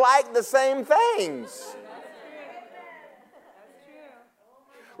actually like the same things.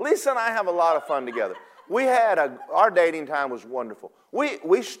 Lisa and I have a lot of fun together. Our dating time was wonderful.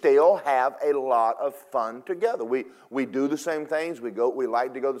 We still have a lot of fun together. We do the same things. We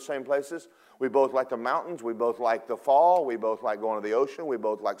like to go to the same places. We both like the mountains. We both like the fall. We both like going to the ocean. We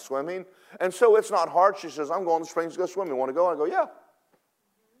both like swimming. And so it's not hard. She says, I'm going to the springs to go swimming. Want to go? I go, yeah.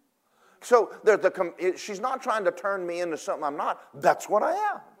 So she's not trying to turn me into something I'm not. That's what I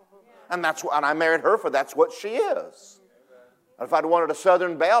am. And I married her for that's what she is. And if I'd wanted a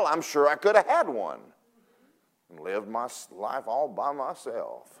Southern Belle, I'm sure I could have had one. And lived my life all by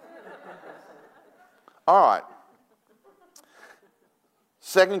myself. All right.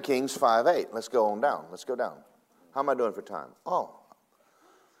 2 Kings 5:8. Let's go on down. Let's go down. How am I doing for time? Oh.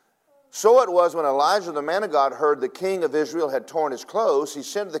 So it was when Elijah, the man of God, heard the king of Israel had torn his clothes, he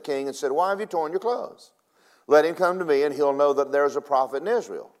sent to the king and said, why have you torn your clothes? Let him come to me, and he'll know that there is a prophet in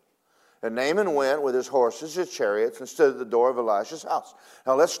Israel. And Naaman went with his horses, his chariots, and stood at the door of Elisha's house.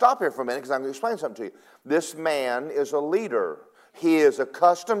 Now let's stop here for a minute because I'm going to explain something to you. This man is a leader. He is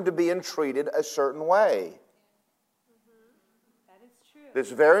accustomed to being treated a certain way. That is true.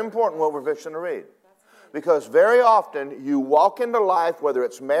 It's very important what we're fixing to read. Because very often you walk into life, whether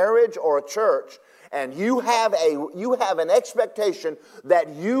it's marriage or a church, and you have an expectation that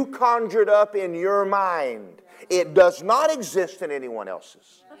you conjured up in your mind. It does not exist in anyone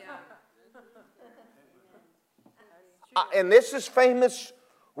else's. And this is famous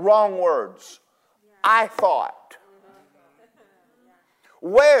wrong words. I thought.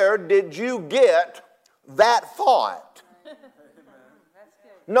 Where did you get that thought?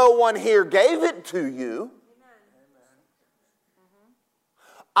 No one here gave it to you.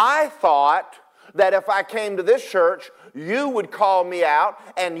 I thought that if I came to this church, you would call me out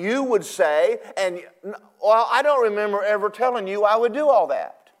and you would say, well, I don't remember ever telling you I would do all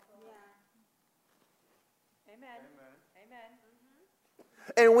that. Amen.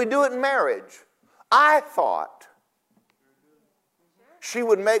 Amen. And we do it in marriage. I thought she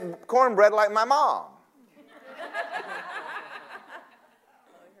would make cornbread like my mom.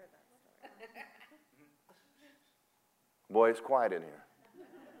 Boy, it's quiet in here.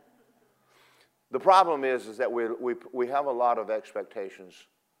 The problem is that we have a lot of expectations,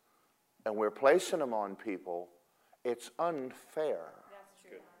 and we're placing them on people. It's unfair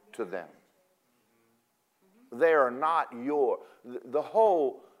to them. They are not the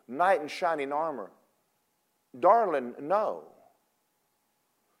whole knight in shining armor. Darling, no.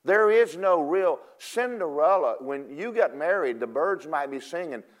 There is no real Cinderella. When you got married, the birds might be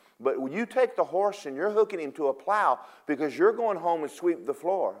singing, but when you take the horse and you're hooking him to a plow because you're going home and sweep the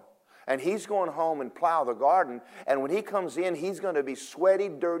floor, and he's going home and plow the garden, and when he comes in, he's going to be sweaty,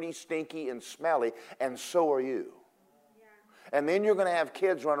 dirty, stinky, and smelly, and so are you. Yeah. And then you're going to have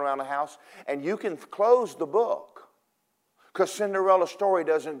kids run around the house, and you can close the book because Cinderella's story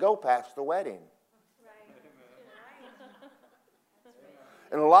doesn't go past the wedding.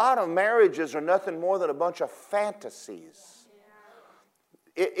 And a lot of marriages are nothing more than a bunch of fantasies.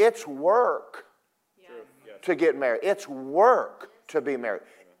 It's work to get married. It's work to be married.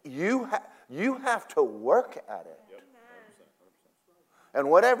 You have to work at it. And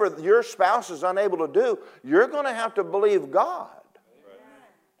whatever your spouse is unable to do, you're going to have to believe God.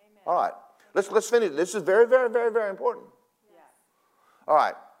 All right. Let's finish. This is very, very, very, very important. All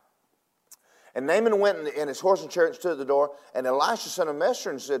right. And Naaman went and his horse and chariot stood at the door. And Elisha sent a messenger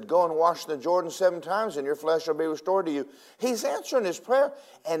and said, go and wash the Jordan 7 times and your flesh shall be restored to you. He's answering his prayer.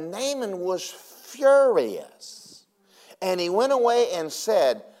 And Naaman was furious. And he went away and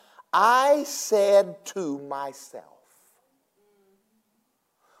said, I said to myself.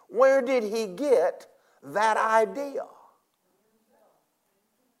 Where did he get that idea?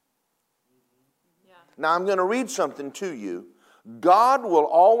 Yeah. Now I'm going to read something to you. God will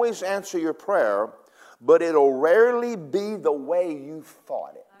always answer your prayer, but it'll rarely be the way you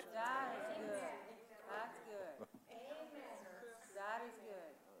thought it. That is good. That's good. That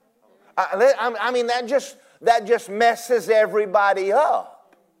is good. I mean, that just messes everybody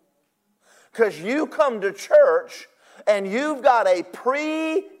up. Because you come to church and you've got a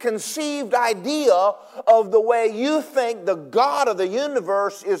preconceived idea of the way you think the God of the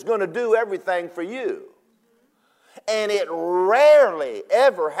universe is going to do everything for you. And it rarely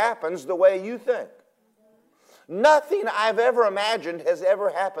ever happens the way you think. Nothing I've ever imagined has ever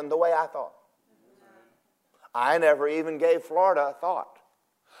happened the way I thought. I never even gave Florida a thought.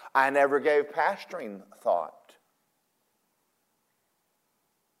 I never gave pastoring thought.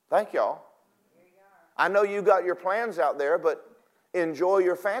 Thank y'all. I know you got your plans out there, but enjoy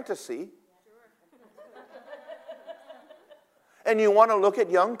your fantasy. And you want to look at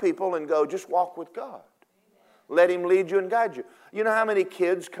young people and go, just walk with God. Let Him lead you and guide you. You know how many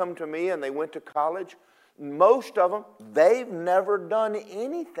kids come to me and they went to college? Most of them, they've never done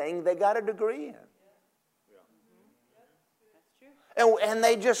anything they got a degree in. And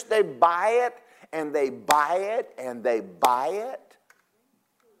they buy it, and they buy it, and they buy it.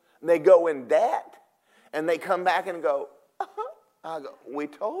 And they go in debt, and they come back and go, I go, we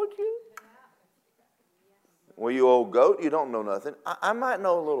told you. Well, you old goat, you don't know nothing. I might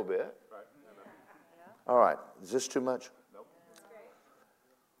know a little bit. All right, is this too much?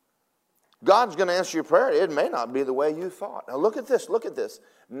 God's going to answer your prayer. It may not be the way you thought. Now look at this, look at this.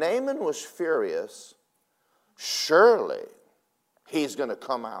 Naaman was furious. Surely he's going to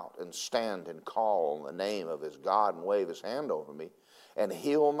come out and stand and call on the name of his God and wave his hand over me and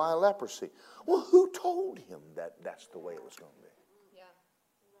heal my leprosy. Well, who told him that that's the way it was going to be? Yeah,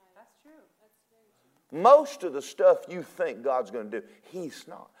 that's true. Most of the stuff you think God's going to do, He's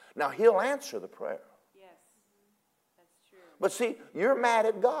not. Now, He'll answer the prayer. Yes, that's true. But see, you're mad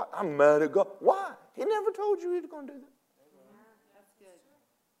at God. I'm mad at God. Why? He never told you He was going to do that.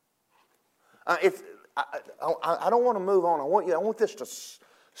 That's good. I don't want to move on. I want this to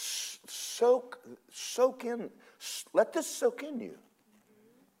soak in. Let this soak in you.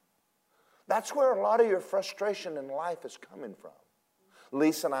 That's where a lot of your frustration in life is coming from.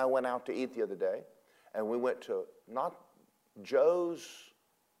 Lisa and I went out to eat the other day, and we went to not Joe's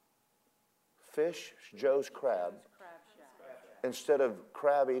Fish, Joe's Crab, instead of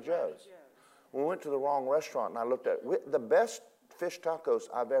Krabby Joe's. We went to the wrong restaurant, and I looked at the best fish tacos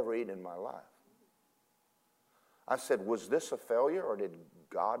I've ever eaten in my life. I said, was this a failure, or did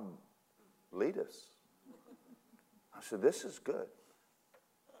God lead us? I said, this is good.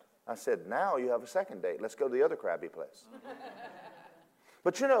 I said, now you have a second date. Let's go to the other crabby place.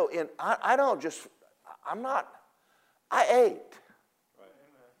 But you know, I ate.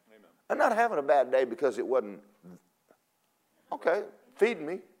 I'm not having a bad day because it wasn't, okay, feeding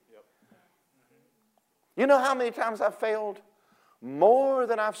me. You know how many times I've failed? More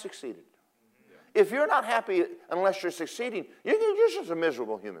than I've succeeded. If you're not happy unless you're succeeding, you're just a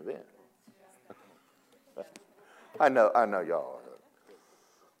miserable human being. I know y'all.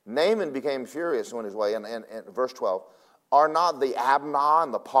 Naaman became furious and went his way. And verse 12, are not the Abana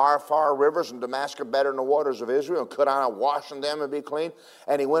and the Parfar rivers in Damascus better than the waters of Israel? And could I not wash in them and be clean?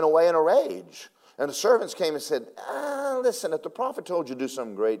 And he went away in a rage. And the servants came and said, listen, if the prophet told you to do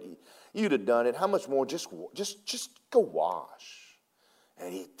something great, you'd have done it. How much more? Just go wash.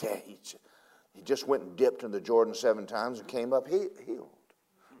 And he just went and dipped in the Jordan 7 times and came up healed.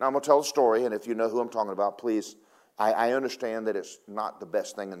 Now I'm going to tell a story, and if you know who I'm talking about, please, I understand that it's not the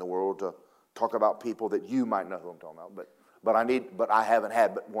best thing in the world to talk about people that you might know who I'm talking about, but I haven't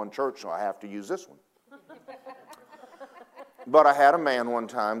had but one church, so I have to use this one. But I had a man one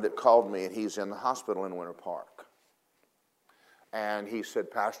time that called me, and he's in the hospital in Winter Park. And he said,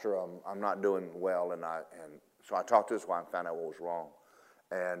 Pastor, I'm not doing well, and so I talked to his wife and found out what was wrong.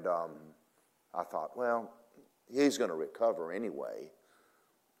 And I thought, well, he's going to recover anyway.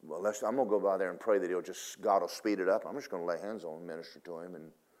 Well, I'm going to go by there and pray that God will speed it up. I'm just going to lay hands on him, minister to him,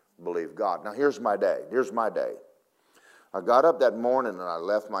 and believe God. Now, here's my day. I got up that morning, and I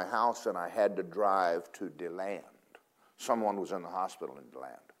left my house, and I had to drive to DeLand. Someone was in the hospital in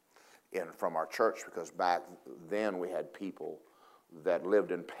DeLand from our church, because back then we had people that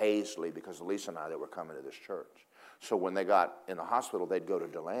lived in Paisley because of Lisa and I that were coming to this church. So when they got in the hospital, they'd go to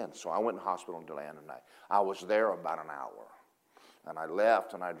DeLand. So I went in the hospital in DeLand, and I was there about an hour. And I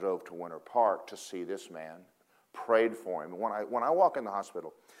left, and I drove to Winter Park to see this man, prayed for him. When I walk in the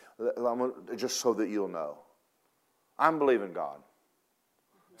hospital, just so that you'll know, I'm believing God.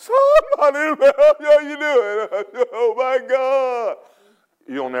 Somebody help me, how you doing? Oh, my God.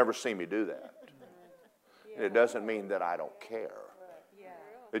 You'll never see me do that. It doesn't mean that I don't care.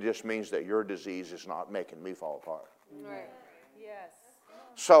 It just means that your disease is not making me fall apart. Right. Yes.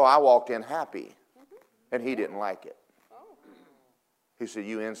 So I walked in happy, and he didn't like it. He said,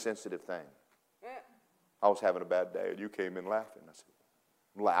 you insensitive thing. I was having a bad day, and you came in laughing. I said,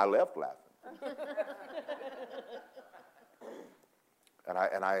 I left laughing. and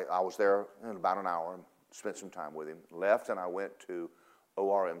I was there in about an hour and spent some time with him. Left, and I went to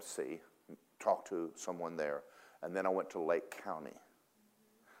ORMC, talked to someone there, and then I went to Lake County.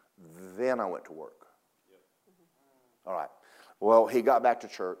 Then I went to work. All right. Well, he got back to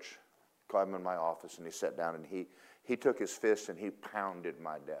church, called him in my office, and he sat down, and he took his fist and he pounded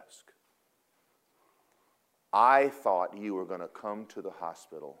my desk. I thought you were going to come to the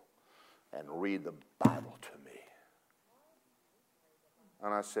hospital and read the Bible to me.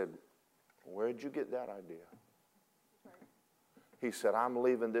 And I said, where'd you get that idea? He said, I'm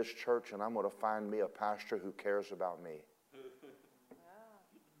leaving this church and I'm going to find me a pastor who cares about me.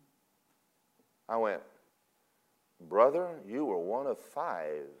 I went, brother, you were one of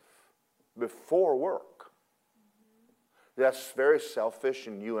 5 before work. That's very selfish,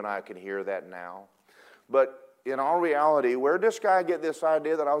 and you and I can hear that now. But in all reality, where did this guy get this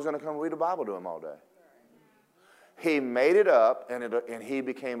idea that I was going to come read the Bible to him all day? He made it up, and he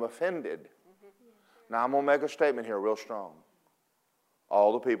became offended. Now, I'm going to make a statement here real strong.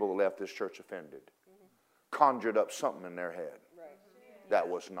 All the people that left this church offended conjured up something in their head that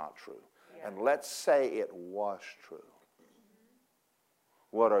was not true. And let's say it was true.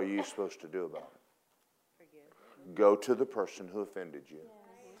 What are you supposed to do about it? Go to the person who offended you.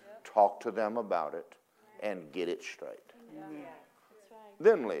 Talk to them about it and get it straight.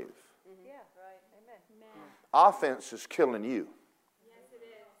 Then leave. Offense is killing you.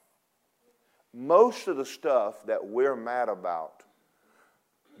 Most of the stuff that we're mad about,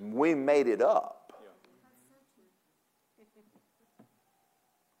 we made it up.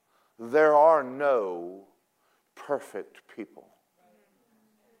 There are no perfect people.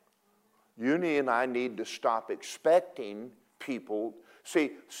 You and I need to stop expecting people.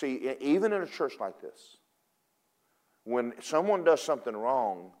 See, even in a church like this, when someone does something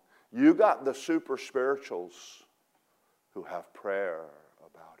wrong, you got the super spirituals who have prayer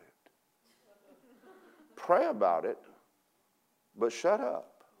about it. Pray about it, but shut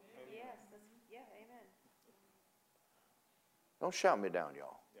up. Amen. Don't shout me down,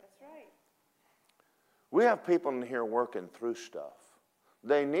 y'all. That's right. We have people in here working through stuff.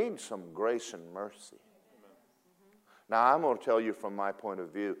 They need some grace and mercy. Now, I'm going to tell you from my point of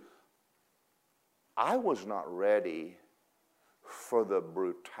view, I was not ready for the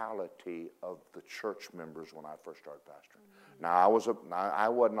brutality of the church members when I first started pastoring. Now, I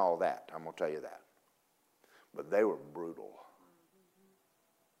wasn't all that. I'm going to tell you that. But they were brutal.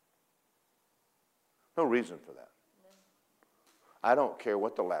 No reason for that. I don't care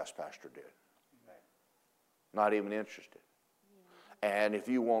what the last pastor did. Not even interested. And if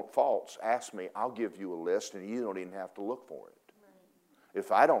you want faults, ask me. I'll give you a list, and you don't even have to look for it.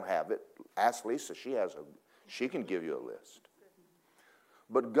 If I don't have it, ask Lisa. She can give you a list.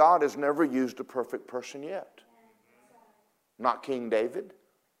 But God has never used a perfect person yet. Not King David.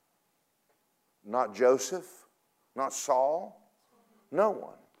 Not Joseph. Not Saul. No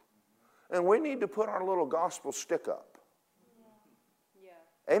one. And we need to put our little gospel stick up.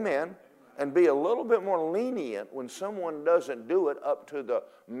 Amen. And be a little bit more lenient when someone doesn't do it up to the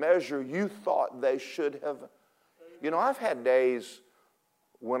measure you thought they should have. You know, I've had days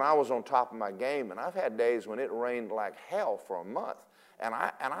when I was on top of my game, and I've had days when it rained like hell for a month. And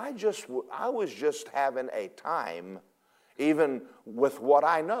I was just having a time even with what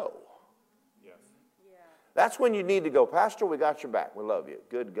I know. Yes. Yeah. That's when you need to go, Pastor, we got your back. We love you.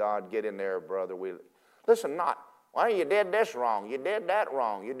 Good God, get in there, brother. Listen, well, you did this wrong. You did that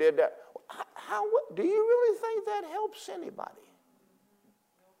wrong. You did that. Do you really think that helps anybody?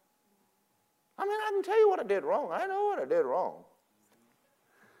 I mean, I can tell you what I did wrong. I know what I did wrong.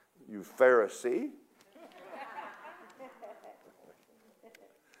 You Pharisee.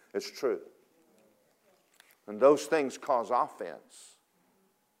 It's true. And those things cause offense.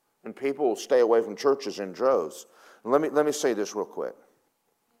 And people will stay away from churches in droves. Let me say this real quick.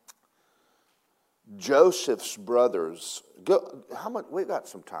 Joseph's brothers, we got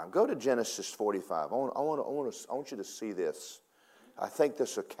some time. Go to Genesis 45. I want you to see this. I think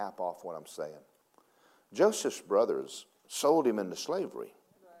this will cap off what I'm saying. Joseph's brothers sold him into slavery.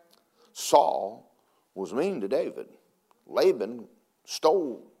 Saul was mean to David. Laban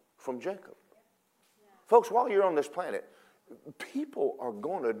stole from Jacob. Folks, while you're on this planet, people are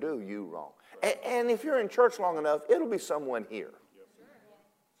going to do you wrong. And if you're in church long enough, it'll be someone here.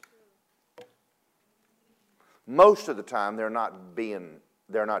 Most of the time, they're not doing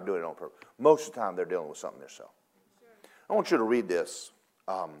it on purpose. Most of the time, they're dealing with something themselves. I want you to read this,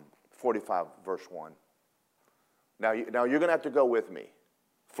 45 verse 1. Now you're going to have to go with me,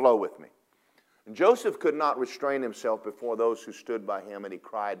 flow with me. And Joseph could not restrain himself before those who stood by him, and he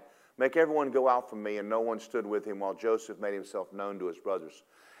cried, "Make everyone go out from me." And no one stood with him while Joseph made himself known to his brothers.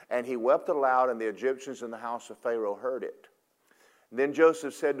 And he wept aloud, and the Egyptians in the house of Pharaoh heard it. Then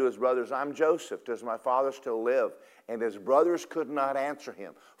Joseph said to his brothers, "I'm Joseph. Does my father still live?" And his brothers could not answer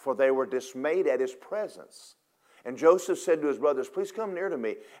him, for they were dismayed at his presence. And Joseph said to his brothers, please come near to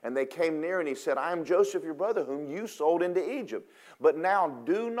me. And they came near, and he said, I am Joseph, your brother, whom you sold into Egypt. But now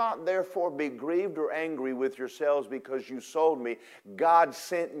do not therefore be grieved or angry with yourselves because you sold me. God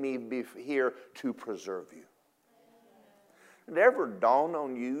sent me here to preserve you. Did it ever dawn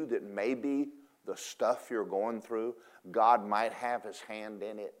on you that maybe the stuff you're going through, God might have his hand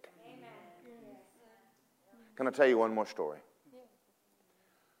in it? Amen. Can I tell you one more story?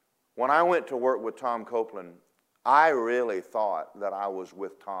 When I went to work with Tom Copeland, I really thought that I was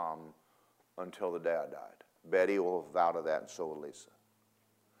with Tom until the day I died. Betty will vow to that, and so will Lisa.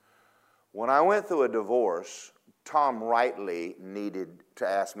 When I went through a divorce, Tom rightly needed to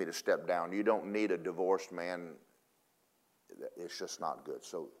ask me to step down. You don't need a divorced man. It's just not good.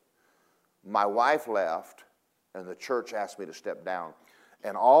 So my wife left, and the church asked me to step down.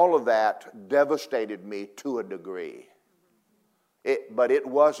 And all of that devastated me to a degree. But it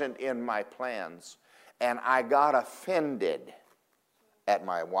wasn't in my plans. And I got offended at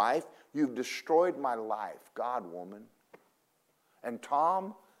my wife. You've destroyed my life, God, woman. And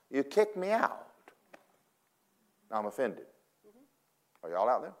Tom, you kicked me out. I'm offended. Are y'all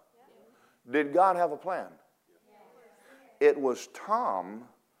out there? Did God have a plan? It was Tom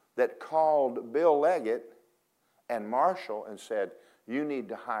that called Bill Leggett and Marshall and said, you need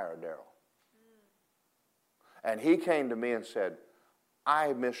to hire Daryl. And he came to me and said,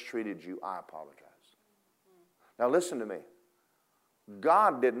 I mistreated you. I apologize. Now listen to me.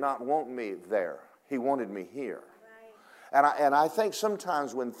 God did not want me there. He wanted me here. And I think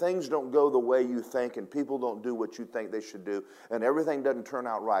sometimes when things don't go the way you think and people don't do what you think they should do and everything doesn't turn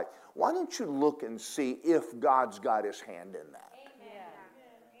out right, why don't you look and see if God's got his hand in that? Amen.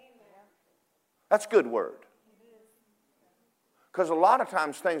 That's a good word. Because a lot of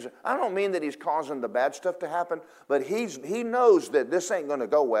times things, I don't mean that he's causing the bad stuff to happen, but he knows that this ain't going to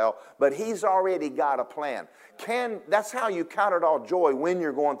go well, but he's already got a plan. That's how you count it all joy when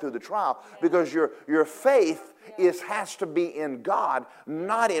you're going through the trial, because your faith has to be in God,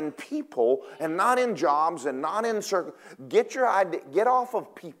 not in people, and not in jobs, and not in get off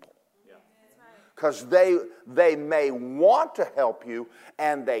of people. Because they may want to help you,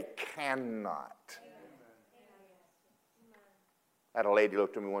 and they cannot. I had a lady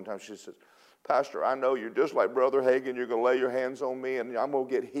look at me one time. She says, Pastor, I know you're just like Brother Hagin. You're going to lay your hands on me, and I'm going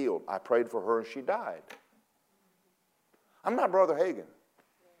to get healed. I prayed for her, and she died. I'm not Brother Hagin.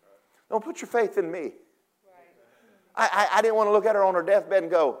 Don't put your faith in me. I didn't want to look at her on her deathbed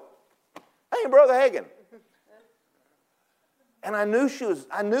and go, hey, Brother Hagin. And I knew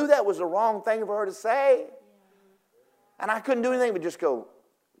that was the wrong thing for her to say. And I couldn't do anything but just go,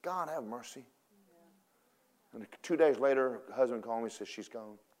 God, have mercy. And 2 days later, her husband called me and says, she's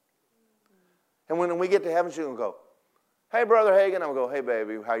gone. And when we get to heaven, she's going to go, hey, Brother Hagin. I'm going to go, hey,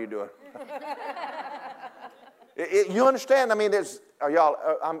 baby, how you doing? You understand? I mean,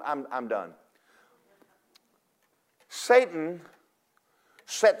 I'm done. Satan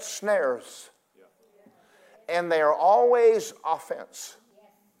sets snares. And they are always offense.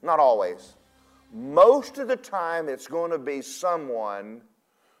 Not always. Most of the time, it's going to be someone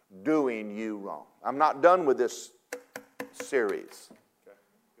doing you wrong. I'm not done with this series.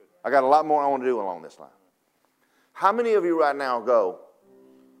 I got a lot more I want to do along this line. How many of you right now go,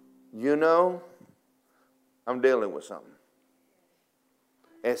 you know, I'm dealing with something.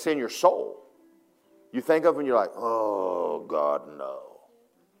 And it's in your soul. You think of it and you're like, oh, God, no.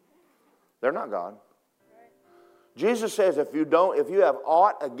 They're not God. Jesus says if you have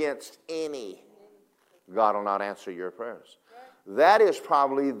aught against any, God will not answer your prayers. That is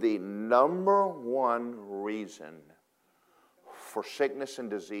probably the number one reason for sickness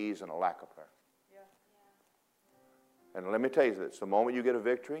and disease and a lack of prayer. And let me tell you this, the moment you get a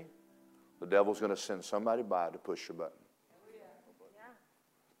victory, the devil's going to send somebody by to push your button.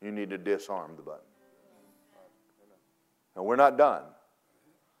 You need to disarm the button. And we're not done.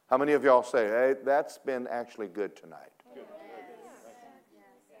 How many of y'all say, hey, that's been actually good tonight?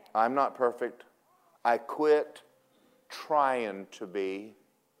 I'm not perfect. I quit trying to be.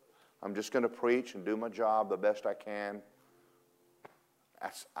 I'm just going to preach and do my job the best I can.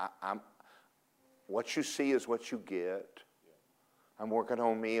 What you see is what you get. I'm working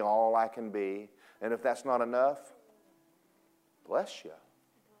on me all I can be. And if that's not enough, bless you.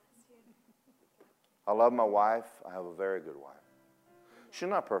 I love my wife. I have a very good wife. She's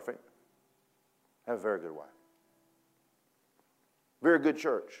not perfect. I have a very good wife. Very good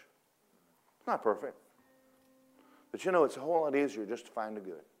church. Not perfect. But you know, it's a whole lot easier just to find the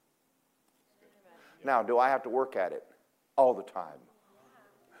good. Now, do I have to work at it all the time?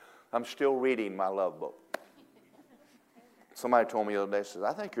 I'm still reading my love book. Somebody told me the other day, says,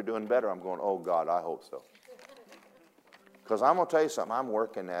 I think you're doing better. I'm going, oh, God, I hope so. Because I'm going to tell you something. I'm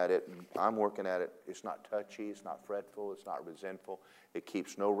working at it. It's not touchy. It's not fretful. It's not resentful. It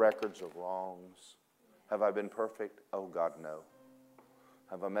keeps no records of wrongs. Have I been perfect? Oh, God, no.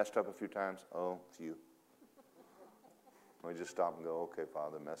 Have I messed up a few times? Oh, few. Let me just stop and go, okay,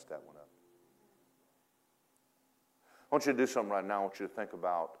 Father, messed that one up. I want you to do something right now. I want you to think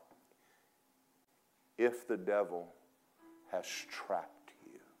about if the devil has trapped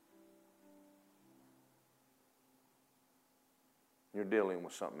you. You're dealing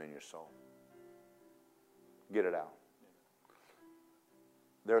with something in your soul. Get it out.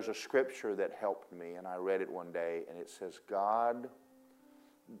 There's a scripture that helped me, and I read it one day, and it says, God,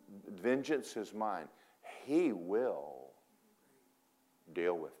 vengeance is mine. He will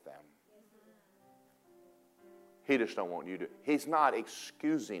deal with them. He just don't want you to. He's not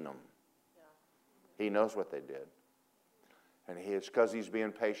excusing them. He knows what they did. And it's because he's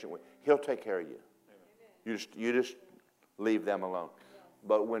being patient with. He'll take care of you. You just leave them alone.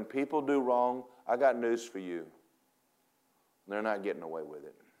 But when people do wrong, I got news for you. They're not getting away with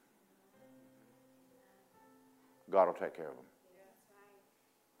it. God will take care of them.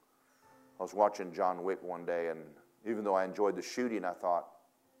 I was watching John Wick one day, and even though I enjoyed the shooting, I thought,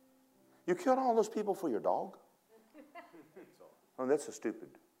 you killed all those people for your dog? Oh, that's a stupid.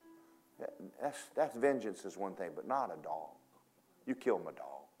 That's vengeance is one thing, but not a dog. You killed my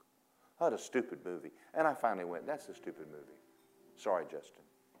dog. That's a stupid movie. And I finally went, that's a stupid movie. Sorry, Justin.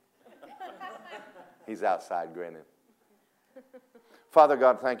 He's outside grinning. Father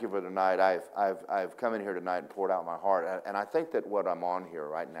God, thank you for tonight. I've come in here tonight and poured out my heart. And I think that what I'm on here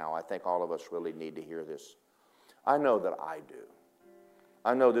right now, I think all of us really need to hear this. I know that I do.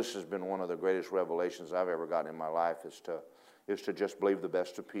 I know this has been one of the greatest revelations I've ever gotten in my life is to just believe the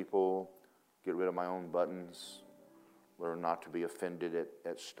best of people, get rid of my own buttons, learn not to be offended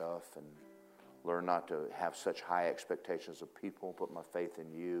at stuff, and learn not to have such high expectations of people, put my faith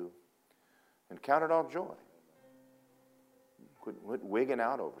in you, and count it all joy. Quit wigging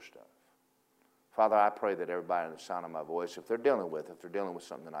out over stuff. Father, I pray that everybody in the sound of my voice, if they're dealing with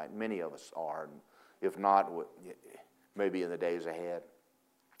something tonight, many of us are, and if not, maybe in the days ahead,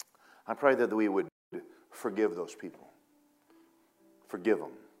 I pray that we would forgive those people. Forgive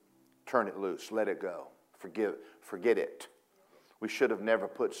them. Turn it loose. Let it go. Forget it. We should have never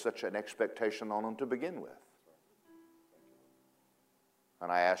put such an expectation on them to begin with.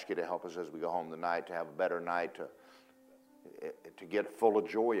 And I ask you to help us as we go home tonight to have a better night, to get full of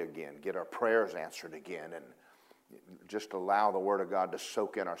joy again, get our prayers answered again, and just allow the Word of God to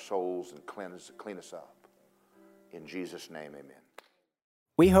soak in our souls and clean us up. In Jesus' name, amen.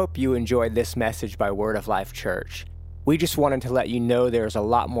 We hope you enjoyed this message by Word of Life Church. We just wanted to let you know there's a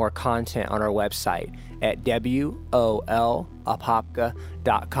lot more content on our website at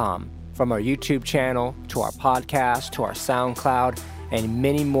wolapopka.com. From our YouTube channel, to our podcast, to our SoundCloud, and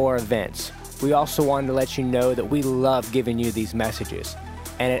many more events. We also wanted to let you know that we love giving you these messages.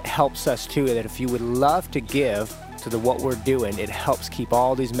 And it helps us too, that if you would love to give to what we're doing, it helps keep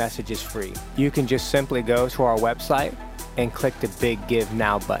all these messages free. You can just simply go to our website and click the big Give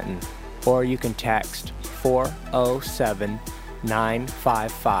Now button. Or you can text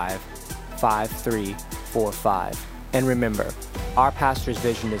 407-955-5345. And remember, our pastor's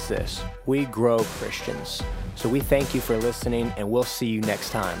vision is this: we grow Christians. So we thank you for listening, and we'll see you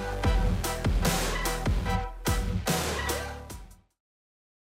next time.